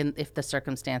necessary if the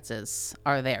circumstances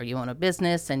are there. You own a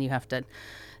business and you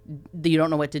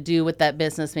don't know what to do with that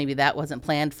business. Maybe that wasn't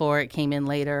planned for. It came in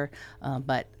later.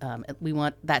 But we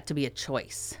want that to be a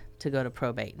choice to go to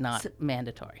probate, not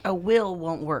mandatory. A will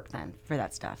won't work then for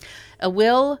that stuff. A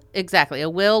will, exactly. A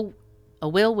will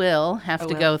will have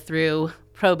to go through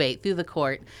probate, through the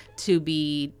court, to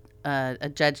be a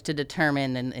judge to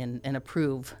determine and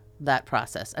approve that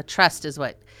process. A trust is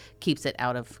what keeps it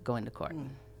out of going to court.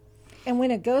 And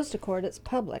when it goes to court, it's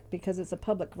public because it's a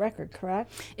public record,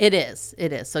 correct? It is.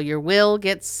 So your will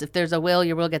if there's a will,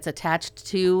 your will gets attached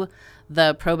to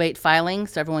the probate filing,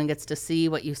 so everyone gets to see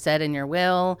what you said in your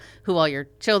will, who all your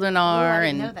children are. I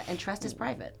didn't know that. And trust is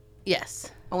private. Yes.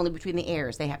 Only between the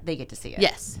heirs, they get to see it.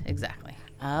 Yes, exactly.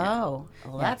 Oh,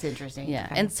 well, that's interesting. Yeah,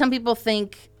 Okay. and some people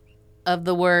think of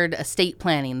the word estate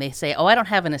planning. They say, I don't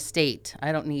have an estate.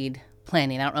 I don't need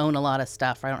planning. I don't own a lot of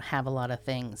stuff. I don't have a lot of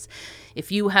things.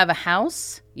 If you have a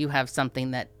house, you have something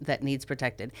that needs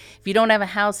protected. If you don't have a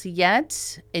house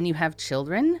yet and you have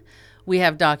children, we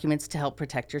have documents to help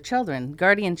protect your children.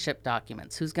 Guardianship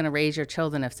documents. Who's going to raise your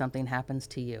children if something happens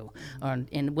to you?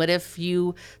 And what if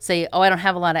you say, I don't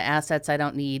have a lot of assets. I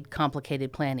don't need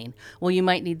complicated planning. Well, you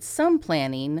might need some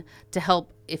planning to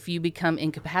help if you become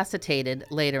incapacitated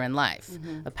later in life.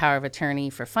 A power of attorney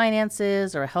for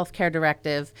finances or a healthcare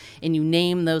directive, and you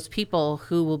name those people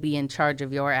who will be in charge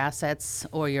of your assets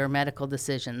or your medical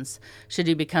decisions should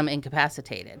you become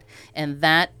incapacitated. And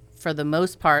that, for the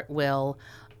most part, will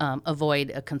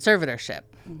avoid a conservatorship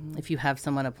if you have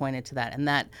someone appointed to that. And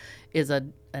that is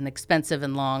an expensive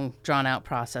and long, drawn-out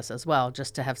process as well,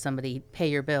 just to have somebody pay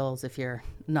your bills if you're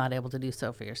not able to do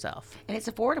so for yourself. And it's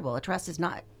affordable. A trust is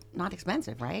not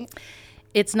expensive, right?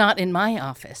 It's not in my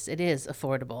office. It is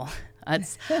affordable.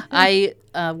 I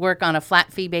work on a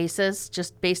flat fee basis,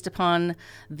 just based upon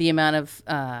the amount of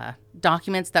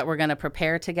documents that we're going to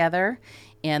prepare together.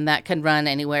 And that can run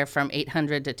anywhere from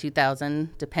 $800 to $2,000,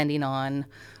 depending on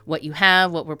what you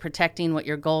have, what we're protecting, what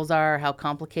your goals are, how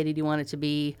complicated you want it to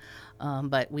be.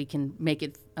 But we can make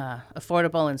it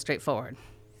affordable and straightforward.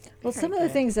 Well, some of the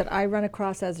things that I run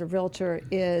across as a realtor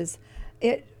is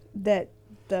that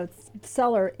the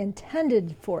seller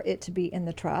intended for it to be in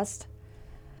the trust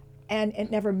and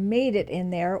it never made it in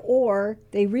there, or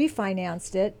they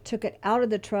refinanced it, took it out of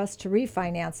the trust to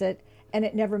refinance it, and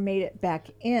it never made it back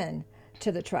in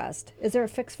to the trust. Is there a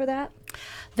fix for that?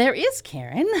 There is,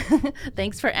 Karen.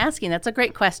 Thanks for asking. That's a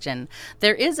great question.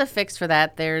 There is a fix for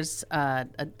that. There's a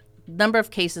number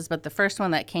of cases, but the first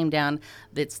one that came down,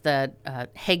 it's the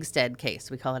Hagstead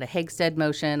case. We call it a Hagstead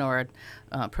motion or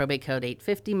Probate Code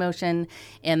 850 motion.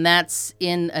 And that's,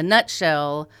 in a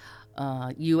nutshell,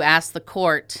 you ask the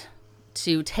court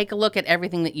to take a look at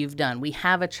everything that you've done. We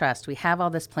have a trust. We have all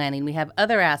this planning. We have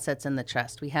other assets in the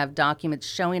trust. We have documents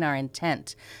showing our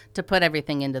intent to put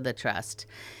everything into the trust.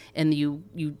 And you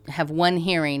have one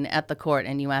hearing at the court,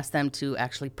 and you ask them to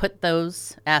actually put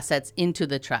those assets into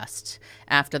the trust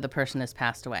after the person has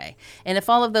passed away. And if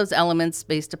all of those elements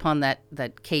based upon that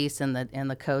case and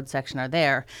the code section are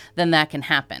there, then that can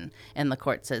happen. And the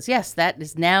court says, yes, that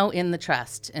is now in the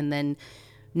trust. And then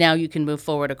now you can move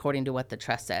forward according to what the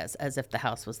trust says, as if the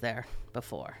house was there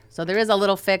before. So there is a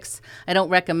little fix. I don't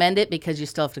recommend it because you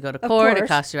still have to go to court. It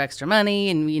costs you extra money,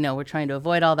 and we're trying to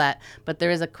avoid all that. But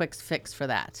there is a quick fix for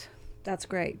that. That's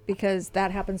great, because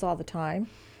that happens all the time.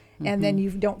 And then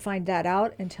you don't find that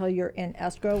out until you're in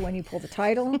escrow when you pull the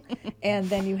title. And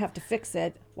then you have to fix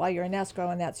it while you're in escrow,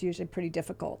 and that's usually pretty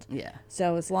difficult. Yeah.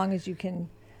 So as long as you can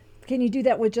you do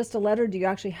that with just a letter? Do you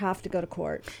actually have to go to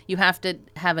court? You have to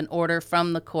have an order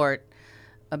from the court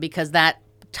because that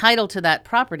title to that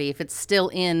property, if it's still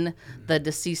in the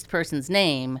deceased person's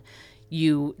name,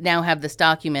 you now have this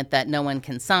document that no one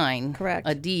can sign. Correct.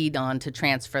 A deed on to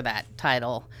transfer that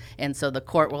title. And so the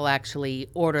court will actually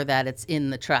order that it's in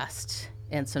the trust.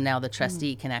 And so now the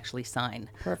trustee can actually sign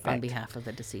on behalf of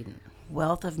the decedent.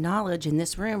 Wealth of knowledge in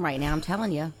this room right now, I'm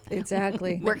telling you.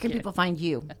 Exactly. Where can people find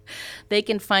you? They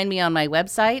can find me on my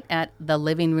website at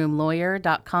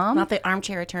thelivingroomlawyer.com. Not the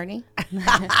armchair attorney?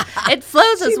 It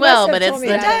flows as well, but it's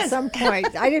that at some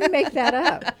point. I didn't make that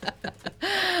up.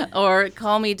 Or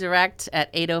call me direct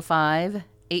at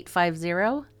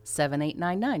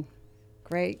 805-850-7899.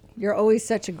 Great. You're always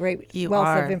such a great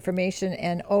wealth of information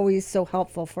and always so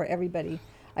helpful for everybody.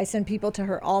 I send people to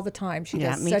her all the time. She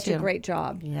does such a great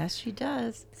job. Yes, she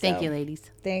does. Thank you,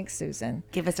 ladies. Thanks, Susan.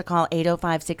 Give us a call,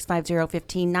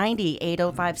 805-650-1590,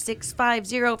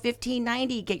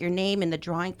 805-650-1590. Get your name in the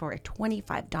drawing for a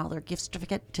 $25 gift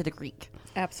certificate to the Greek.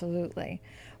 Absolutely.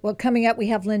 Well, coming up, we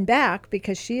have Lynn back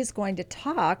because she is going to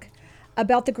talk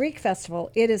about the Greek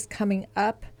Festival. It is coming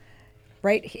up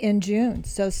right in June.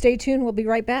 So stay tuned. We'll be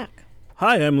right back.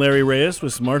 Hi, I'm Larry Reyes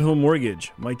with Smart Home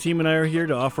Mortgage. My team and I are here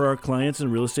to offer our clients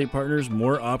and real estate partners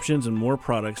more options and more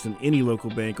products than any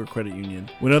local bank or credit union.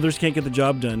 When others can't get the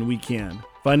job done, we can.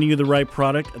 Finding you the right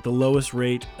product at the lowest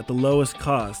rate, at the lowest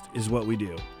cost is what we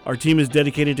do. Our team is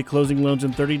dedicated to closing loans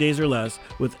in 30 days or less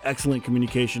with excellent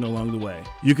communication along the way.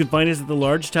 You can find us at the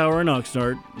Large Tower in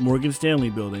Oxnard, Morgan Stanley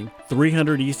Building,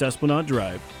 300 East Esplanade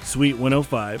Drive, Suite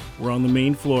 105. We're on the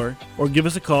main floor. Or give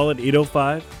us a call at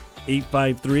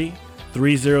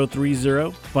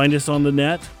 805-853-3030. Find us on the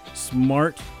net,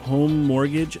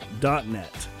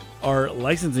 smarthomemortgage.net. Our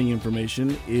licensing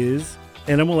information is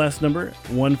NMLS number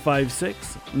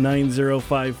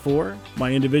 1569054.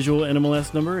 My individual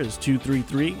NMLS number is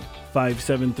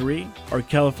 233573. Our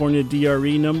California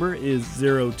DRE number is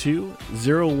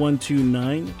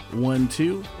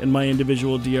 02012912, and my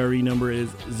individual DRE number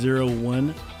is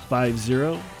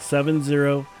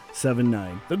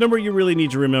 01507079. The number you really need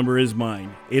to remember is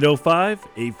mine,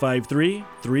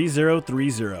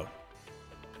 805-853-3030.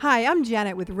 Hi, I'm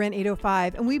Janet with Rent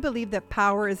 805, and we believe that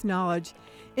power is knowledge.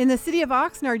 In the city of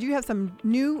Oxnard, you have some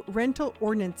new rental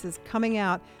ordinances coming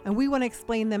out, and we want to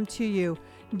explain them to you.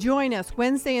 Join us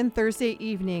Wednesday and Thursday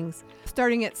evenings,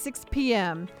 starting at 6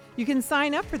 p.m. You can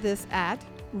sign up for this at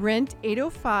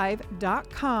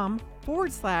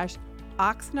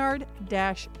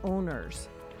rent805.com/Oxnard-owners.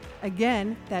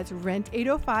 Again, that's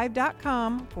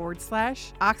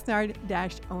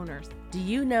rent805.com/Oxnard-owners. Do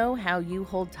you know how you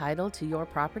hold title to your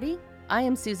property? I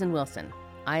am Susan Wilson.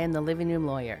 I am the living room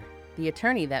lawyer, the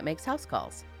attorney that makes house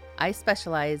calls. I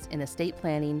specialize in estate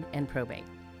planning and probate.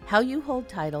 How you hold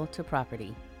title to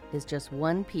property is just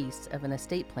one piece of an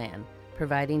estate plan,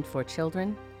 providing for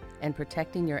children and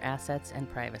protecting your assets and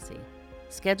privacy.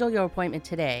 Schedule your appointment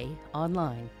today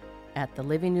online at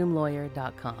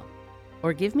thelivingroomlawyer.com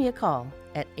or give me a call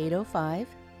at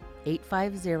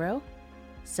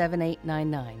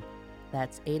 805-850-7899.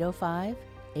 That's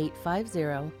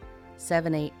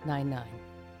 805-850-7899.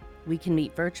 We can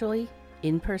meet virtually,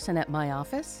 in person at my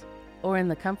office, or in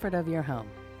the comfort of your home.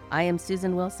 I am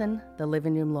Susan Wilson, the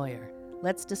living room lawyer.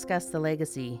 Let's discuss the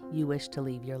legacy you wish to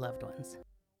leave your loved ones.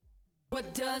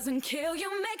 What doesn't kill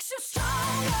you makes you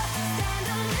stronger. Stand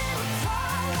a little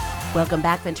taller. Welcome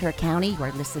back, Ventura County. You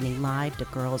are listening live to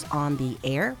Girls on the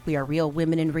Air. We are Real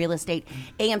Women in Real Estate,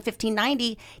 AM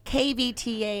 1590,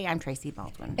 KVTA. I'm Tracy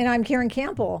Baldwin. And I'm Karen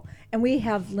Campbell. And we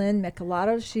have Lynn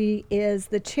Michelotto. She is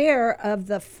the chair of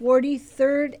the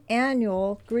 43rd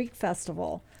Annual Greek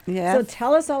Festival. Yes. So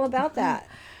tell us all about that.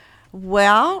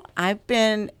 Well, I've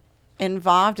been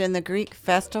involved in the Greek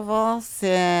Festival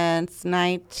since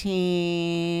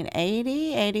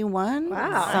 1980, 81,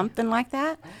 something like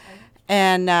that.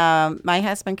 And my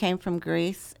husband came from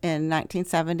Greece in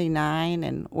 1979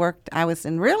 and worked. I was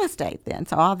in real estate then,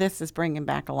 so all this is bringing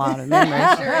back a lot of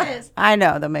memories. Sure is. I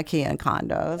know the McKeon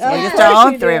condos. Oh, We used to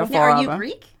own 3 or 4 Now, are of you them.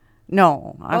 Greek?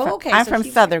 No, I'm so from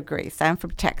she's- southern Greece. I'm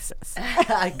from Texas.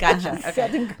 I gotcha. Okay.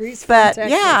 Southern Greece, But from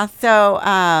Texas. yeah,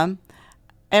 so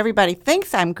everybody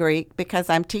thinks I'm Greek because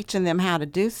I'm teaching them how to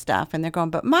do stuff, and they're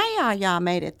going, "But my yaya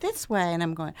made it this way," and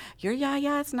I'm going, "Your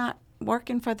yaya is not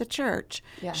working for the church.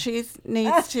 Yeah. She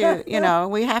needs to,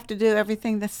 we have to do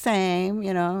everything the same,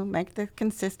 make the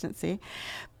consistency."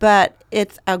 But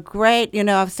it's a great,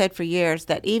 I've said for years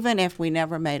that even if we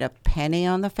never made a penny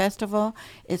on the festival,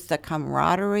 it's the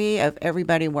camaraderie of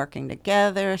everybody working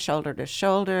together, shoulder to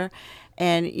shoulder.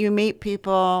 And you meet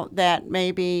people that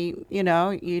maybe,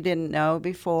 you didn't know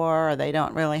before, or they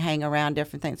don't really hang around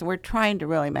different things. So we're trying to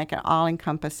really make it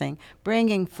all-encompassing,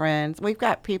 bringing friends. We've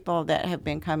got people that have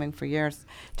been coming for years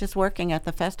just working at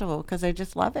the festival because they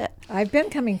just love it. I've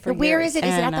been coming for Where years. is it?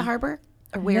 Is it at And, the harbor?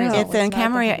 Or where is no. it? It's in it's not at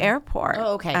the Camarillo harbor. Airport.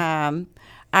 Oh, okay.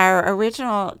 Our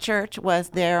original church was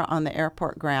there on the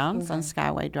airport grounds on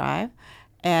Skyway Drive.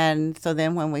 And so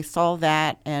then when we sold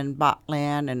that and bought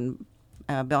land and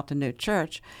built a new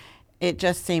church, it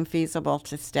just seemed feasible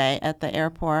to stay at the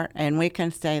airport. And we can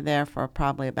stay there for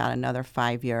probably about another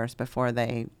 5 years before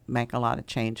they make a lot of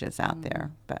changes out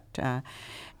there. But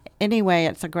anyway,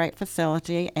 it's a great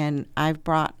facility, and I've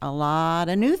brought a lot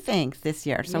of new things this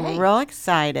year. So Yay. we're real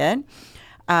excited.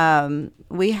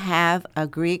 We have a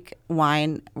Greek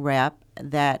wine rep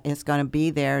that is going to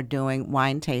be there doing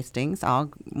wine tastings, all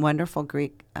wonderful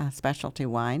Greek specialty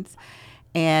wines.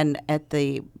 And at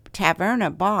the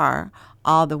Taverna bar,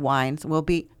 all the wines will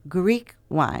be Greek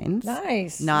wines.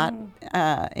 Nice. Not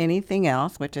anything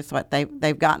else, which is what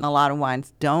they've gotten a lot of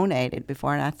wines donated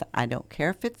before. And I said, I don't care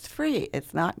if it's free.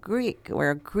 It's not Greek.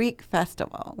 We're a Greek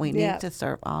festival. We Yeah. need to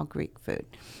serve all Greek food.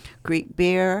 Greek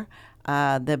beer.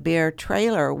 The beer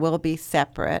trailer will be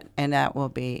separate, and that will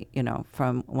be,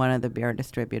 from one of the beer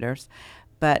distributors.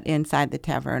 But inside the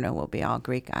Taverna will be all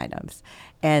Greek items.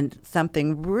 And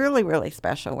something really, really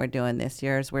special we're doing this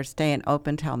year is we're staying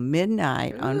open till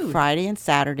midnight on Friday and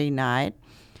Saturday night.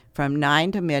 From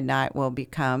 9 to midnight will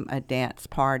become a dance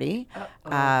party.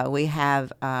 We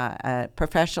have a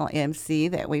professional MC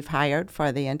that we've hired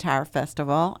for the entire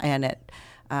festival, and at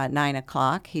 9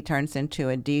 o'clock, he turns into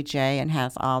a DJ and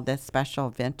has all this special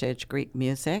vintage Greek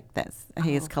music that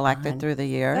he's collected through the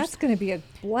years. That's going to be a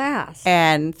blast.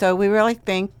 And so we really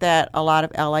think that a lot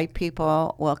of LA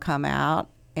people will come out.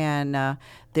 And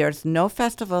there's no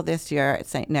festival this year at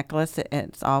St. Nicholas.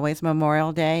 It's always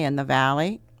Memorial Day in the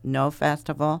Valley. No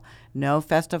festival. No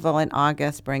festival in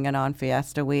August, bringing on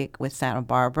Fiesta Week with Santa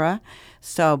Barbara.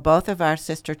 So both of our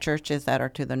sister churches that are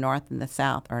to the north and the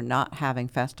south are not having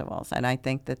festivals. And I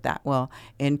think that will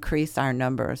increase our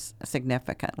numbers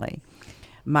significantly.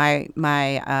 My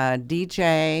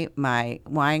DJ, my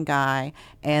wine guy,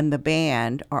 and the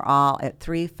band are all at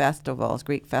 3 festivals,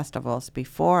 Greek festivals,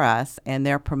 before us, and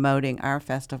they're promoting our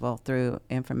festival through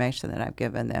information that I've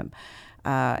given them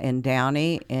in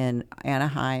Downey, in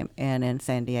Anaheim, and in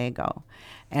San Diego.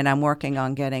 And I'm working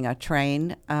on getting a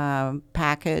train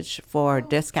package for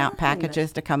discount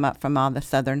packages to come up from all the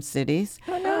southern cities.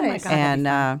 Oh, nice.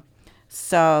 And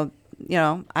so,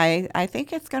 I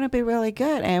think it's going to be really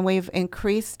good. And we've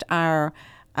increased our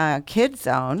kids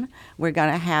zone. We're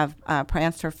going to have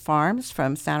Prancer Farms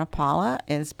from Santa Paula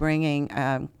is bringing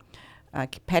a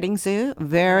petting zoo,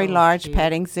 very large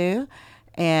petting zoo.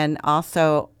 And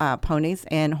also ponies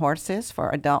and horses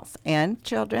for adults and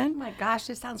children. Oh my gosh,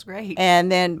 this sounds great.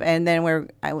 And then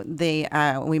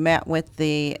we met with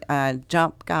the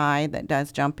jump guy that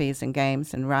does jumpies and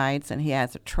games and rides, and he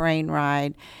has a train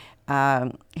ride.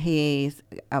 He's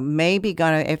maybe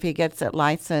gonna, if he gets it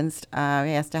licensed, he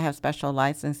has to have special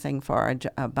licensing for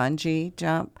a bungee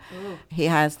jump. Ooh. He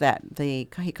has he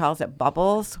calls it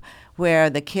bubbles, where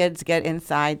the kids get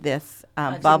inside this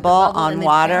bubble on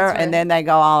water, and then they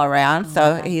go all around.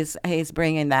 So he's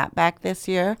bringing that back this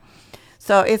year.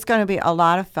 So it's going to be a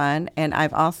lot of fun. And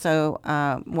I've also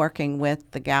working with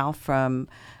the gal from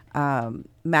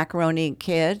Macaroni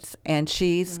Kids, and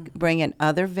she's bringing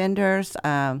other vendors.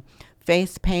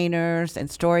 face painters and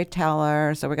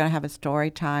storytellers. So we're going to have a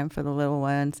story time for the little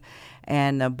ones,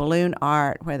 and the balloon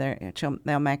art where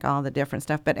they'll make all the different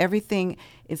stuff. But everything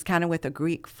is kind of with a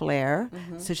Greek flair.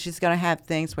 So she's going to have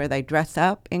things where they dress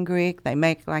up in Greek. They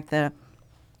make like the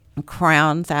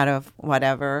crowns out of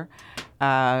whatever,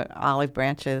 olive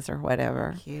branches or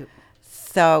whatever. Cute.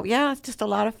 So, yeah, it's just a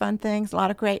lot of fun things, a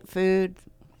lot of great food.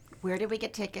 Where did we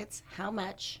get tickets? How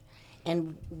much?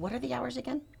 And what are the hours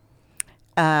again?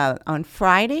 On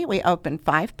Friday, we open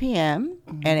 5 p.m.,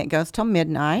 and it goes till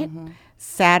midnight.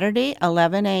 Saturday,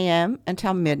 11 a.m.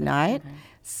 until midnight.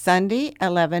 Sunday,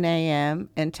 11 a.m.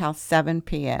 until 7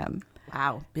 p.m.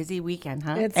 Wow, busy weekend,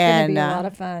 huh? It's going to be a lot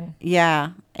of fun.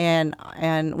 Yeah, and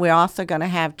we're also going to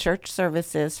have church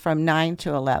services from 9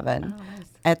 to 11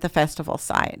 at the festival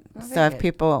site. So if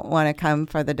people want to come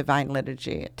for the Divine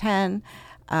Liturgy at 10,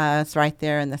 it's right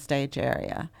there in the stage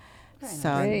area.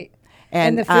 Great.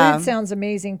 And the food sounds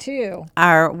amazing, too.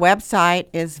 Our website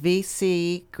is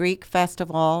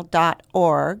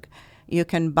vcgreekfestival.org. You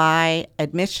can buy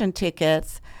admission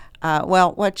tickets.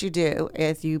 Well, what you do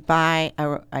is you buy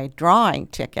a drawing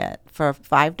ticket for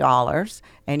 $5,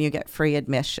 and you get free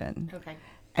admission. Okay.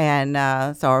 And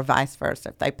or vice versa.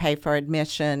 If they pay for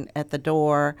admission at the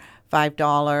door,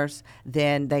 $5,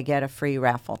 then they get a free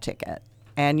raffle ticket.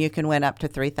 And you can win up to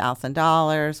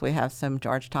 $3,000. We have some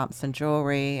George Thompson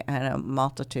jewelry and a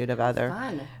multitude of other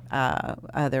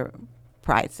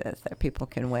prizes that people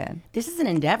can win. This is an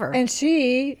endeavor. And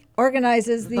she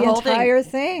organizes the entire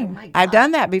thing. Oh, I've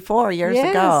done that before years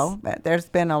Yes. ago, but there's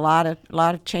been a lot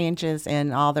of changes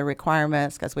in all the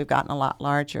requirements because we've gotten a lot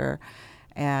larger.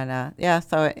 And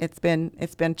so it's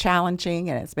been challenging,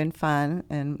 and it's been fun,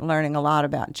 and learning a lot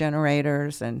about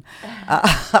generators and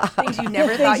things you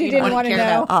never thought you you'd didn't want to wanna care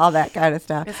know. about. all that kind of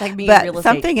stuff. It's like being but real estate.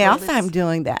 something else I'm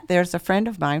doing that. There's a friend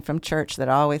of mine from church that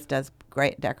always does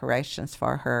great decorations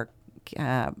for her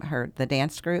the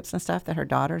dance groups and stuff that her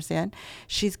daughter's in.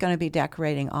 She's going to be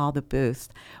decorating all the booths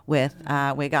with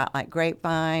we got like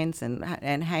grapevines and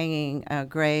hanging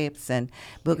grapes and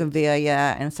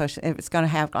bougainvillea, and so it's going to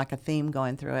have like a theme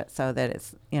going through it so that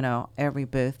it's every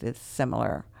booth is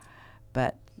similar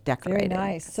but decorated.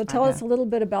 Very nice. So tell us a little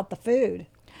bit about the food.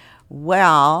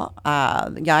 Well,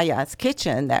 Yaya's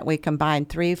Kitchen that we combined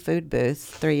 3 food booths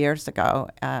 3 years ago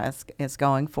is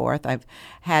going forth. I've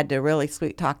had to really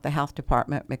sweet talk the health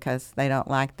department because they don't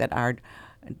like that our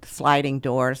sliding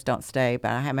doors don't stay,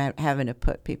 but I'm having to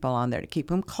put people on there to keep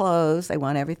them closed. They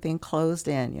want everything closed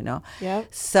in,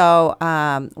 Yep. So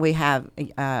we have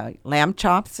lamb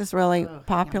chops is really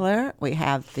popular. Yum. We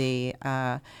have the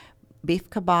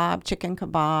beef kebab, chicken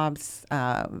kebabs,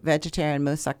 vegetarian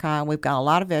moussaka. We've got a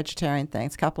lot of vegetarian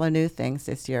things, a couple of new things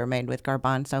this year made with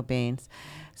garbanzo beans.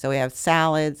 So we have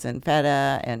salads and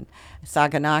feta and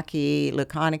saganaki,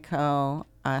 lucanico,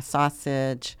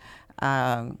 sausage.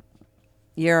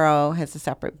 Euro has a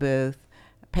separate booth.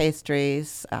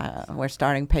 Pastries, we're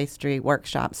starting pastry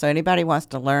workshops. So anybody wants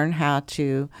to learn how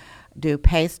to do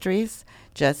pastries,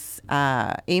 just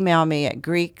email me at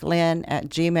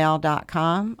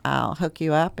greeklynn@gmail.com. I'll hook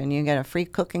you up, and you can get a free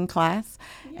cooking class.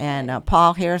 Yay. And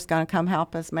Paul here is going to come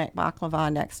help us make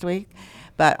baklava next week.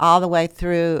 But all the way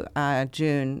through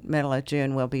middle of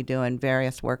June, we'll be doing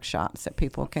various workshops that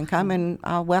people can come, and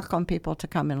I'll welcome people to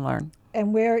come and learn.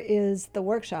 And where is the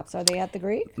workshops? Are they at the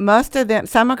Greek? Most of them,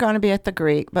 some are going to be at the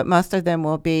Greek, but most of them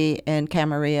will be in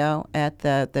Camarillo at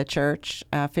the church,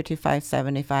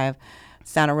 5575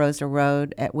 Santa Rosa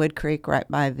Road at Wood Creek, right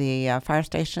by the fire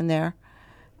station there.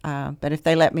 But if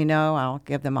they let me know, I'll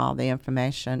give them all the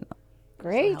information.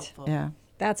 Great. Yeah.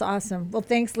 That's awesome. Well,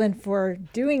 thanks, Lynn, for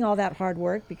doing all that hard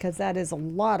work, because that is a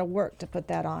lot of work to put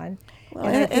that on.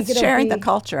 Well, it's sharing the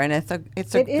culture, and it's a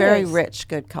very rich,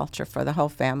 good culture for the whole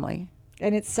family.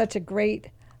 And it's such a great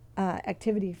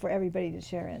activity for everybody to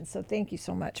share in. So thank you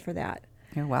so much for that.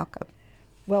 You're welcome.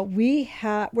 Well, we're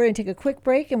going to take a quick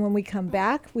break, and when we come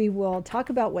back, we will talk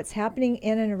about what's happening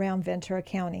in and around Ventura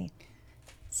County.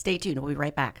 Stay tuned. We'll be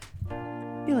right back.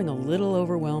 Feeling a little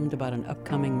overwhelmed about an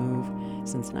upcoming move?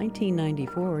 Since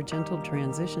 1994, Gentle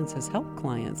Transitions has helped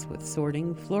clients with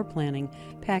sorting, floor planning,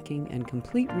 packing, and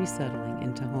complete resettling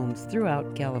into homes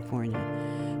throughout California.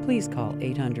 Please call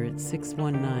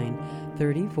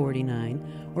 800-619-3049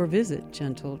 or visit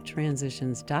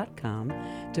gentletransitions.com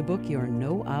to book your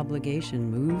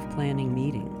no-obligation move planning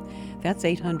meeting. That's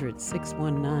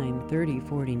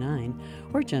 800-619-3049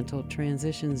 or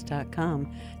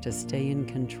gentletransitions.com to stay in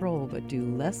control but do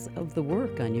less of the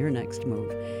work on your next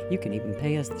move. You can even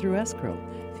pay us through escrow.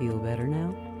 Feel better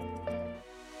now?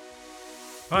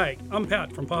 Hi, I'm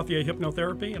Pat from Pothier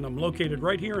Hypnotherapy, and I'm located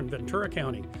right here in Ventura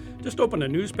County. Just open a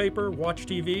newspaper, watch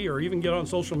TV, or even get on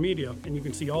social media, and you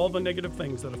can see all the negative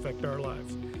things that affect our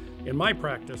lives. In my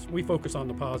practice, we focus on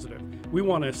the positive. We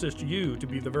want to assist you to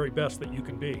be the very best that you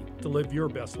can be, to live your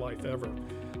best life ever.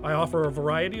 I offer a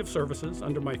variety of services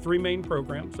under my 3 main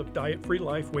programs of diet-free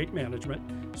life, weight management,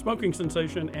 smoking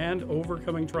cessation, and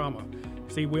overcoming trauma.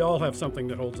 See, we all have something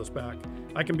that holds us back.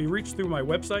 I can be reached through my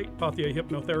website,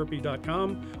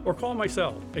 pothierhypnotherapy.com, or call my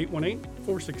cell,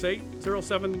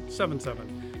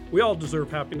 818-468-0777. We all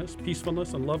deserve happiness,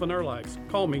 peacefulness, and love in our lives.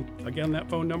 Call me. Again, that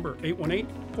phone number,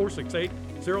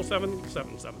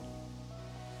 818-468-0777.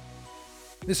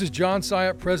 This is John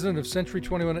Syatt, president of Century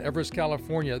 21 Everest,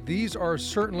 California. These are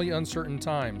certainly uncertain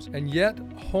times, and yet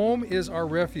home is our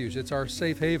refuge. It's our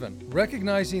safe haven.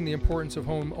 Recognizing the importance of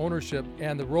home ownership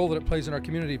and the role that it plays in our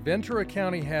community, Ventura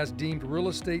County has deemed real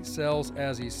estate sales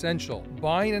as essential.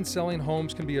 Buying and selling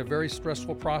homes can be a very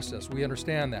stressful process. We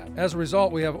understand that. As a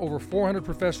result, we have over 400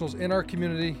 professionals in our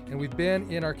community, and we've been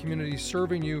in our community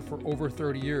serving you for over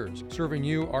 30 years, serving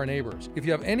you, our neighbors. If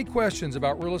you have any questions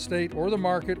about real estate or the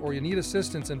market, or you need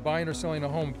assistance in buying or selling a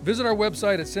home, visit our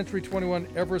website at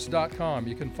century21everest.com.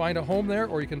 You can find a home there,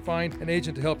 or you can find an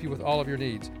agent to help you with all of your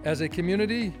needs. As a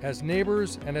community, as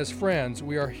neighbors, and as friends,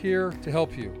 we are here to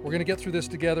help you. We're going to get through this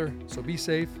together, so be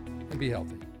safe and be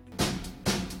healthy.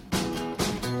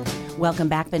 Welcome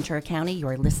back, Ventura County.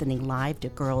 You're listening live to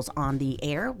Girls on the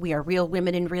Air. We are Real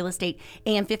Women in Real Estate,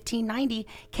 AM 1590,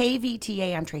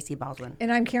 KVTA. I'm Tracy Baldwin. And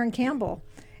I'm Karen Campbell.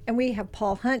 And we have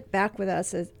Paul Hunt back with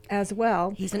us as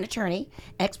well. He's an attorney,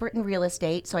 expert in real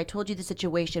estate. So I told you the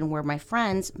situation where my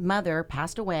friend's mother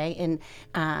passed away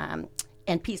and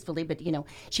peacefully, but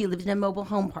she lived in a mobile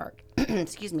home park,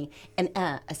 excuse me, and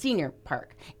a senior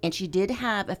park. And she did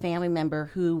have a family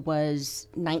member who was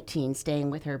 19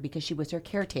 staying with her because she was her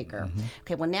caretaker. Mm-hmm.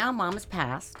 Okay, well now mom has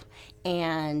passed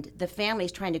and the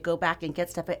family's trying to go back and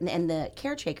get stuff, and the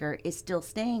caretaker is still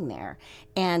staying there.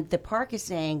 And the park is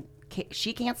saying,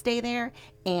 she can't stay there,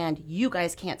 and you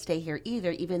guys can't stay here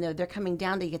either, even though they're coming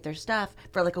down to get their stuff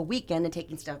for like a weekend and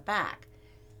taking stuff back.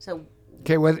 So,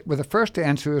 okay, well, the first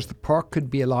answer is the park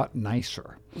could be a lot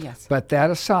nicer. Yes. But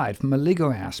that aside, from a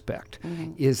legal aspect,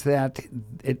 is that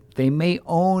they may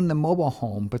own the mobile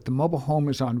home, but the mobile home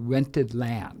is on rented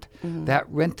land. Mm-hmm. That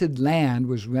rented land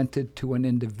was rented to an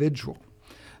individual.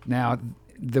 Now,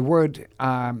 the word,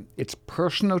 it's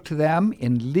personal to them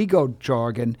in legal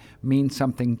jargon means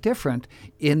something different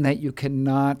in that you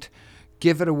cannot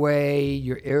give it away,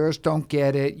 your heirs don't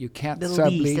get it, you can't sublease. The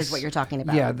lease is what you're talking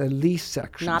about. Yeah, the lease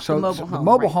section. Not the mobile home. The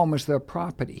mobile home is their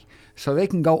property. So they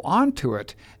can go onto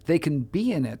it, they can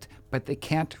be in it, but they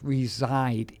can't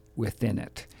reside within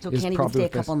it. So can't even stay a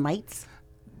couple nights?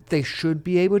 They should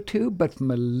be able to, but from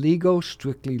a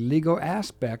strictly legal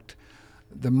aspect,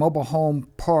 the mobile home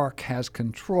park has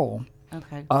control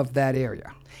of that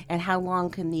area. And how long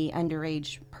can the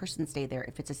underage person stay there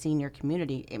if it's a senior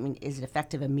community? I mean, is it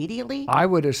effective immediately? I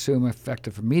would assume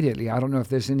effective immediately. I don't know if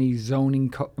there's any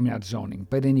not zoning,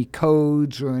 but any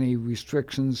codes or any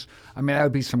restrictions. I mean, that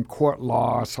would be some court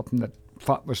law, something that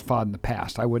was fought in the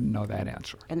past. I wouldn't know that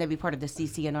answer. And that'd be part of the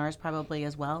CCNRs probably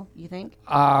as well, you think?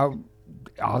 Are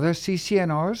there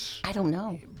CCNRs? I don't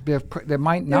know. There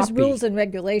might not be. There's rules and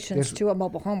regulations to a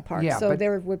mobile home park. Yeah, so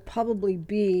there would probably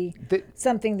be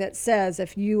something that says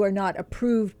if you are not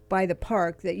approved by the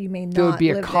park that you may not live there. There would be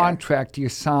a contract you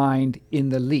signed in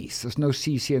the lease. There's no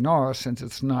CCNR since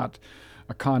it's not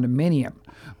a condominium.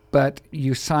 But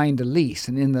you signed a lease,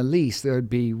 and in the lease there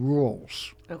would be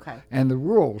rules. Okay. And the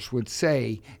rules would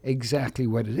say exactly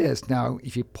what it is. Now,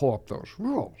 if you pull up those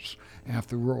rules, and if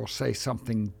the rules say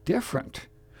something different,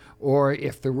 or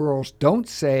if the rules don't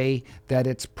say that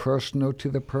it's personal to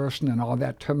the person and all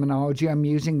that terminology I'm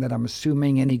using that I'm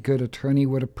assuming any good attorney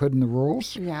would have put in the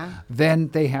rules, then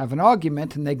they have an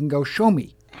argument and they can go show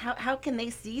me. How can they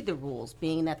see the rules,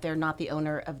 being that they're not the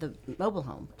owner of the mobile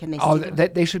home? Can they see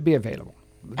they should be available.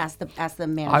 Ask the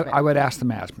management. I would ask the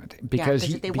management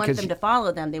because if they want them to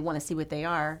follow them, they want to see what they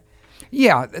are.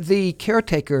 Yeah, the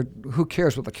caretaker, who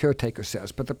cares what the caretaker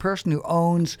says, but the person who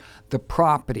owns the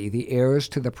property, the heirs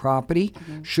to the property,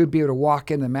 should be able to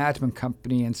walk in the management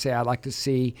company and say, I'd like to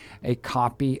see a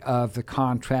copy of the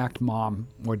contract mom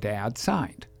or dad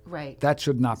signed. Right. That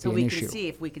should not be an issue. So we can see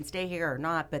if we can stay here or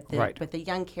not, but the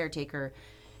young caretaker...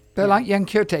 They're like young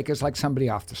caretakers, like somebody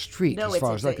off the street, as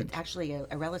far as I can... No, it's actually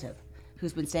a relative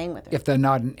who's been staying with her. If they're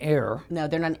not an heir. No,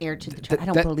 they're not an heir to the child. I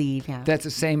don't believe, That's the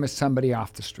same as somebody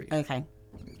off the street. Okay.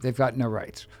 They've got no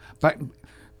rights. But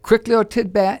quick little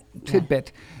tidbit,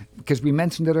 because we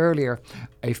mentioned it earlier,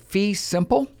 a fee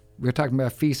simple we're talking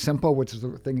about fee simple, which is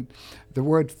the thing. The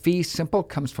word fee simple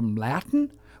comes from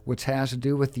Latin, which has to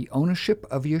do with the ownership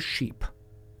of your sheep.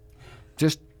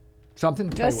 Just something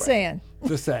to play with. saying.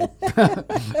 Just saying.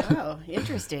 Oh,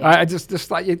 interesting. I just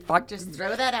thought you'd just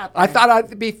throw that out there. I thought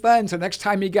it'd be fun. So next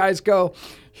time you guys go,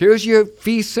 here's your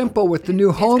fee simple with the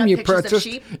new home you purchased.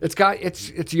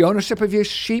 It's the ownership of your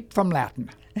sheep from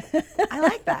Latin. I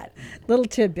like that. Little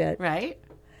tidbit. Right?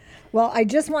 Well, I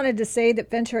just wanted to say that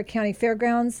Ventura County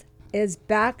Fairgrounds is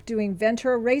back doing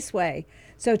Ventura Raceway.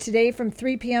 So today from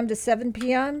 3 p.m. to 7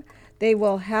 p.m., they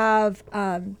will have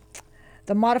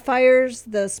the modifiers,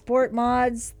 the sport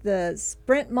mods, the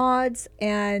sprint mods,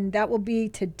 and that will be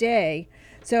today.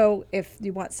 So if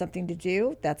you want something to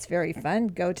do, that's very fun.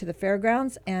 Go to the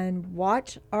fairgrounds and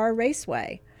watch our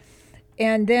raceway.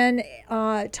 And then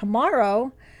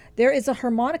tomorrow, there is a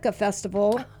harmonica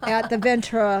festival at the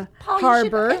Ventura Paul,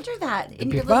 Harbor. You should enter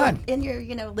that in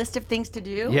your list of things to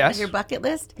do. Yes. On your bucket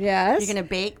list. Yes. You're going to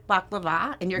bake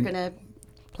baklava and you're going to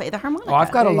play the harmonica. Oh,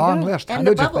 I've got a long list. And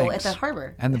the hundreds of bubble things. at the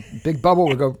harbor. And the big bubble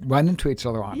will go run into each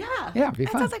other on. Yeah. Yeah, it'd be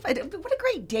that fun. sounds like fun. What a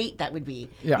great date that would be.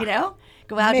 Yeah. You know?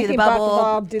 Go out, Making do the bubble,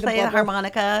 baklava, do the play the bubble.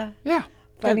 harmonica. Yeah.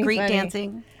 Funny, go Greek funny.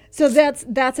 dancing. So that's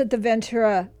at the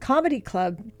Ventura Comedy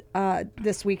Club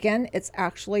this weekend. It's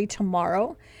actually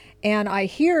tomorrow. And I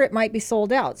hear it might be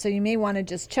sold out. So you may want to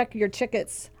just check your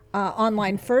tickets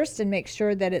online first and make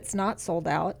sure that it's not sold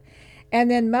out.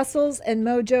 And then Muscles and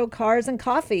Mojo Cars and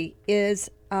Coffee is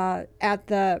at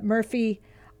the Murphy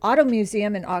Auto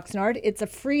Museum in Oxnard. It's a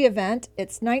free event.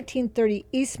 It's 1930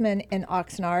 Eastman in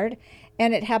Oxnard.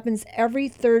 And it happens every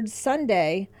third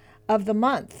Sunday of the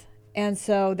month. And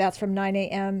so that's from 7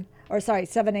 a.m.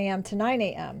 to 9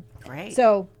 a.m. Great.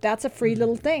 So that's a free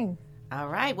little thing. All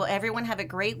right. Well, everyone have a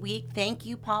great week. Thank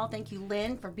you, Paul. Thank you,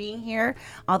 Lynn, for being here.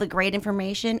 All the great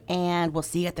information. And we'll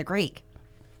see you at the Greek.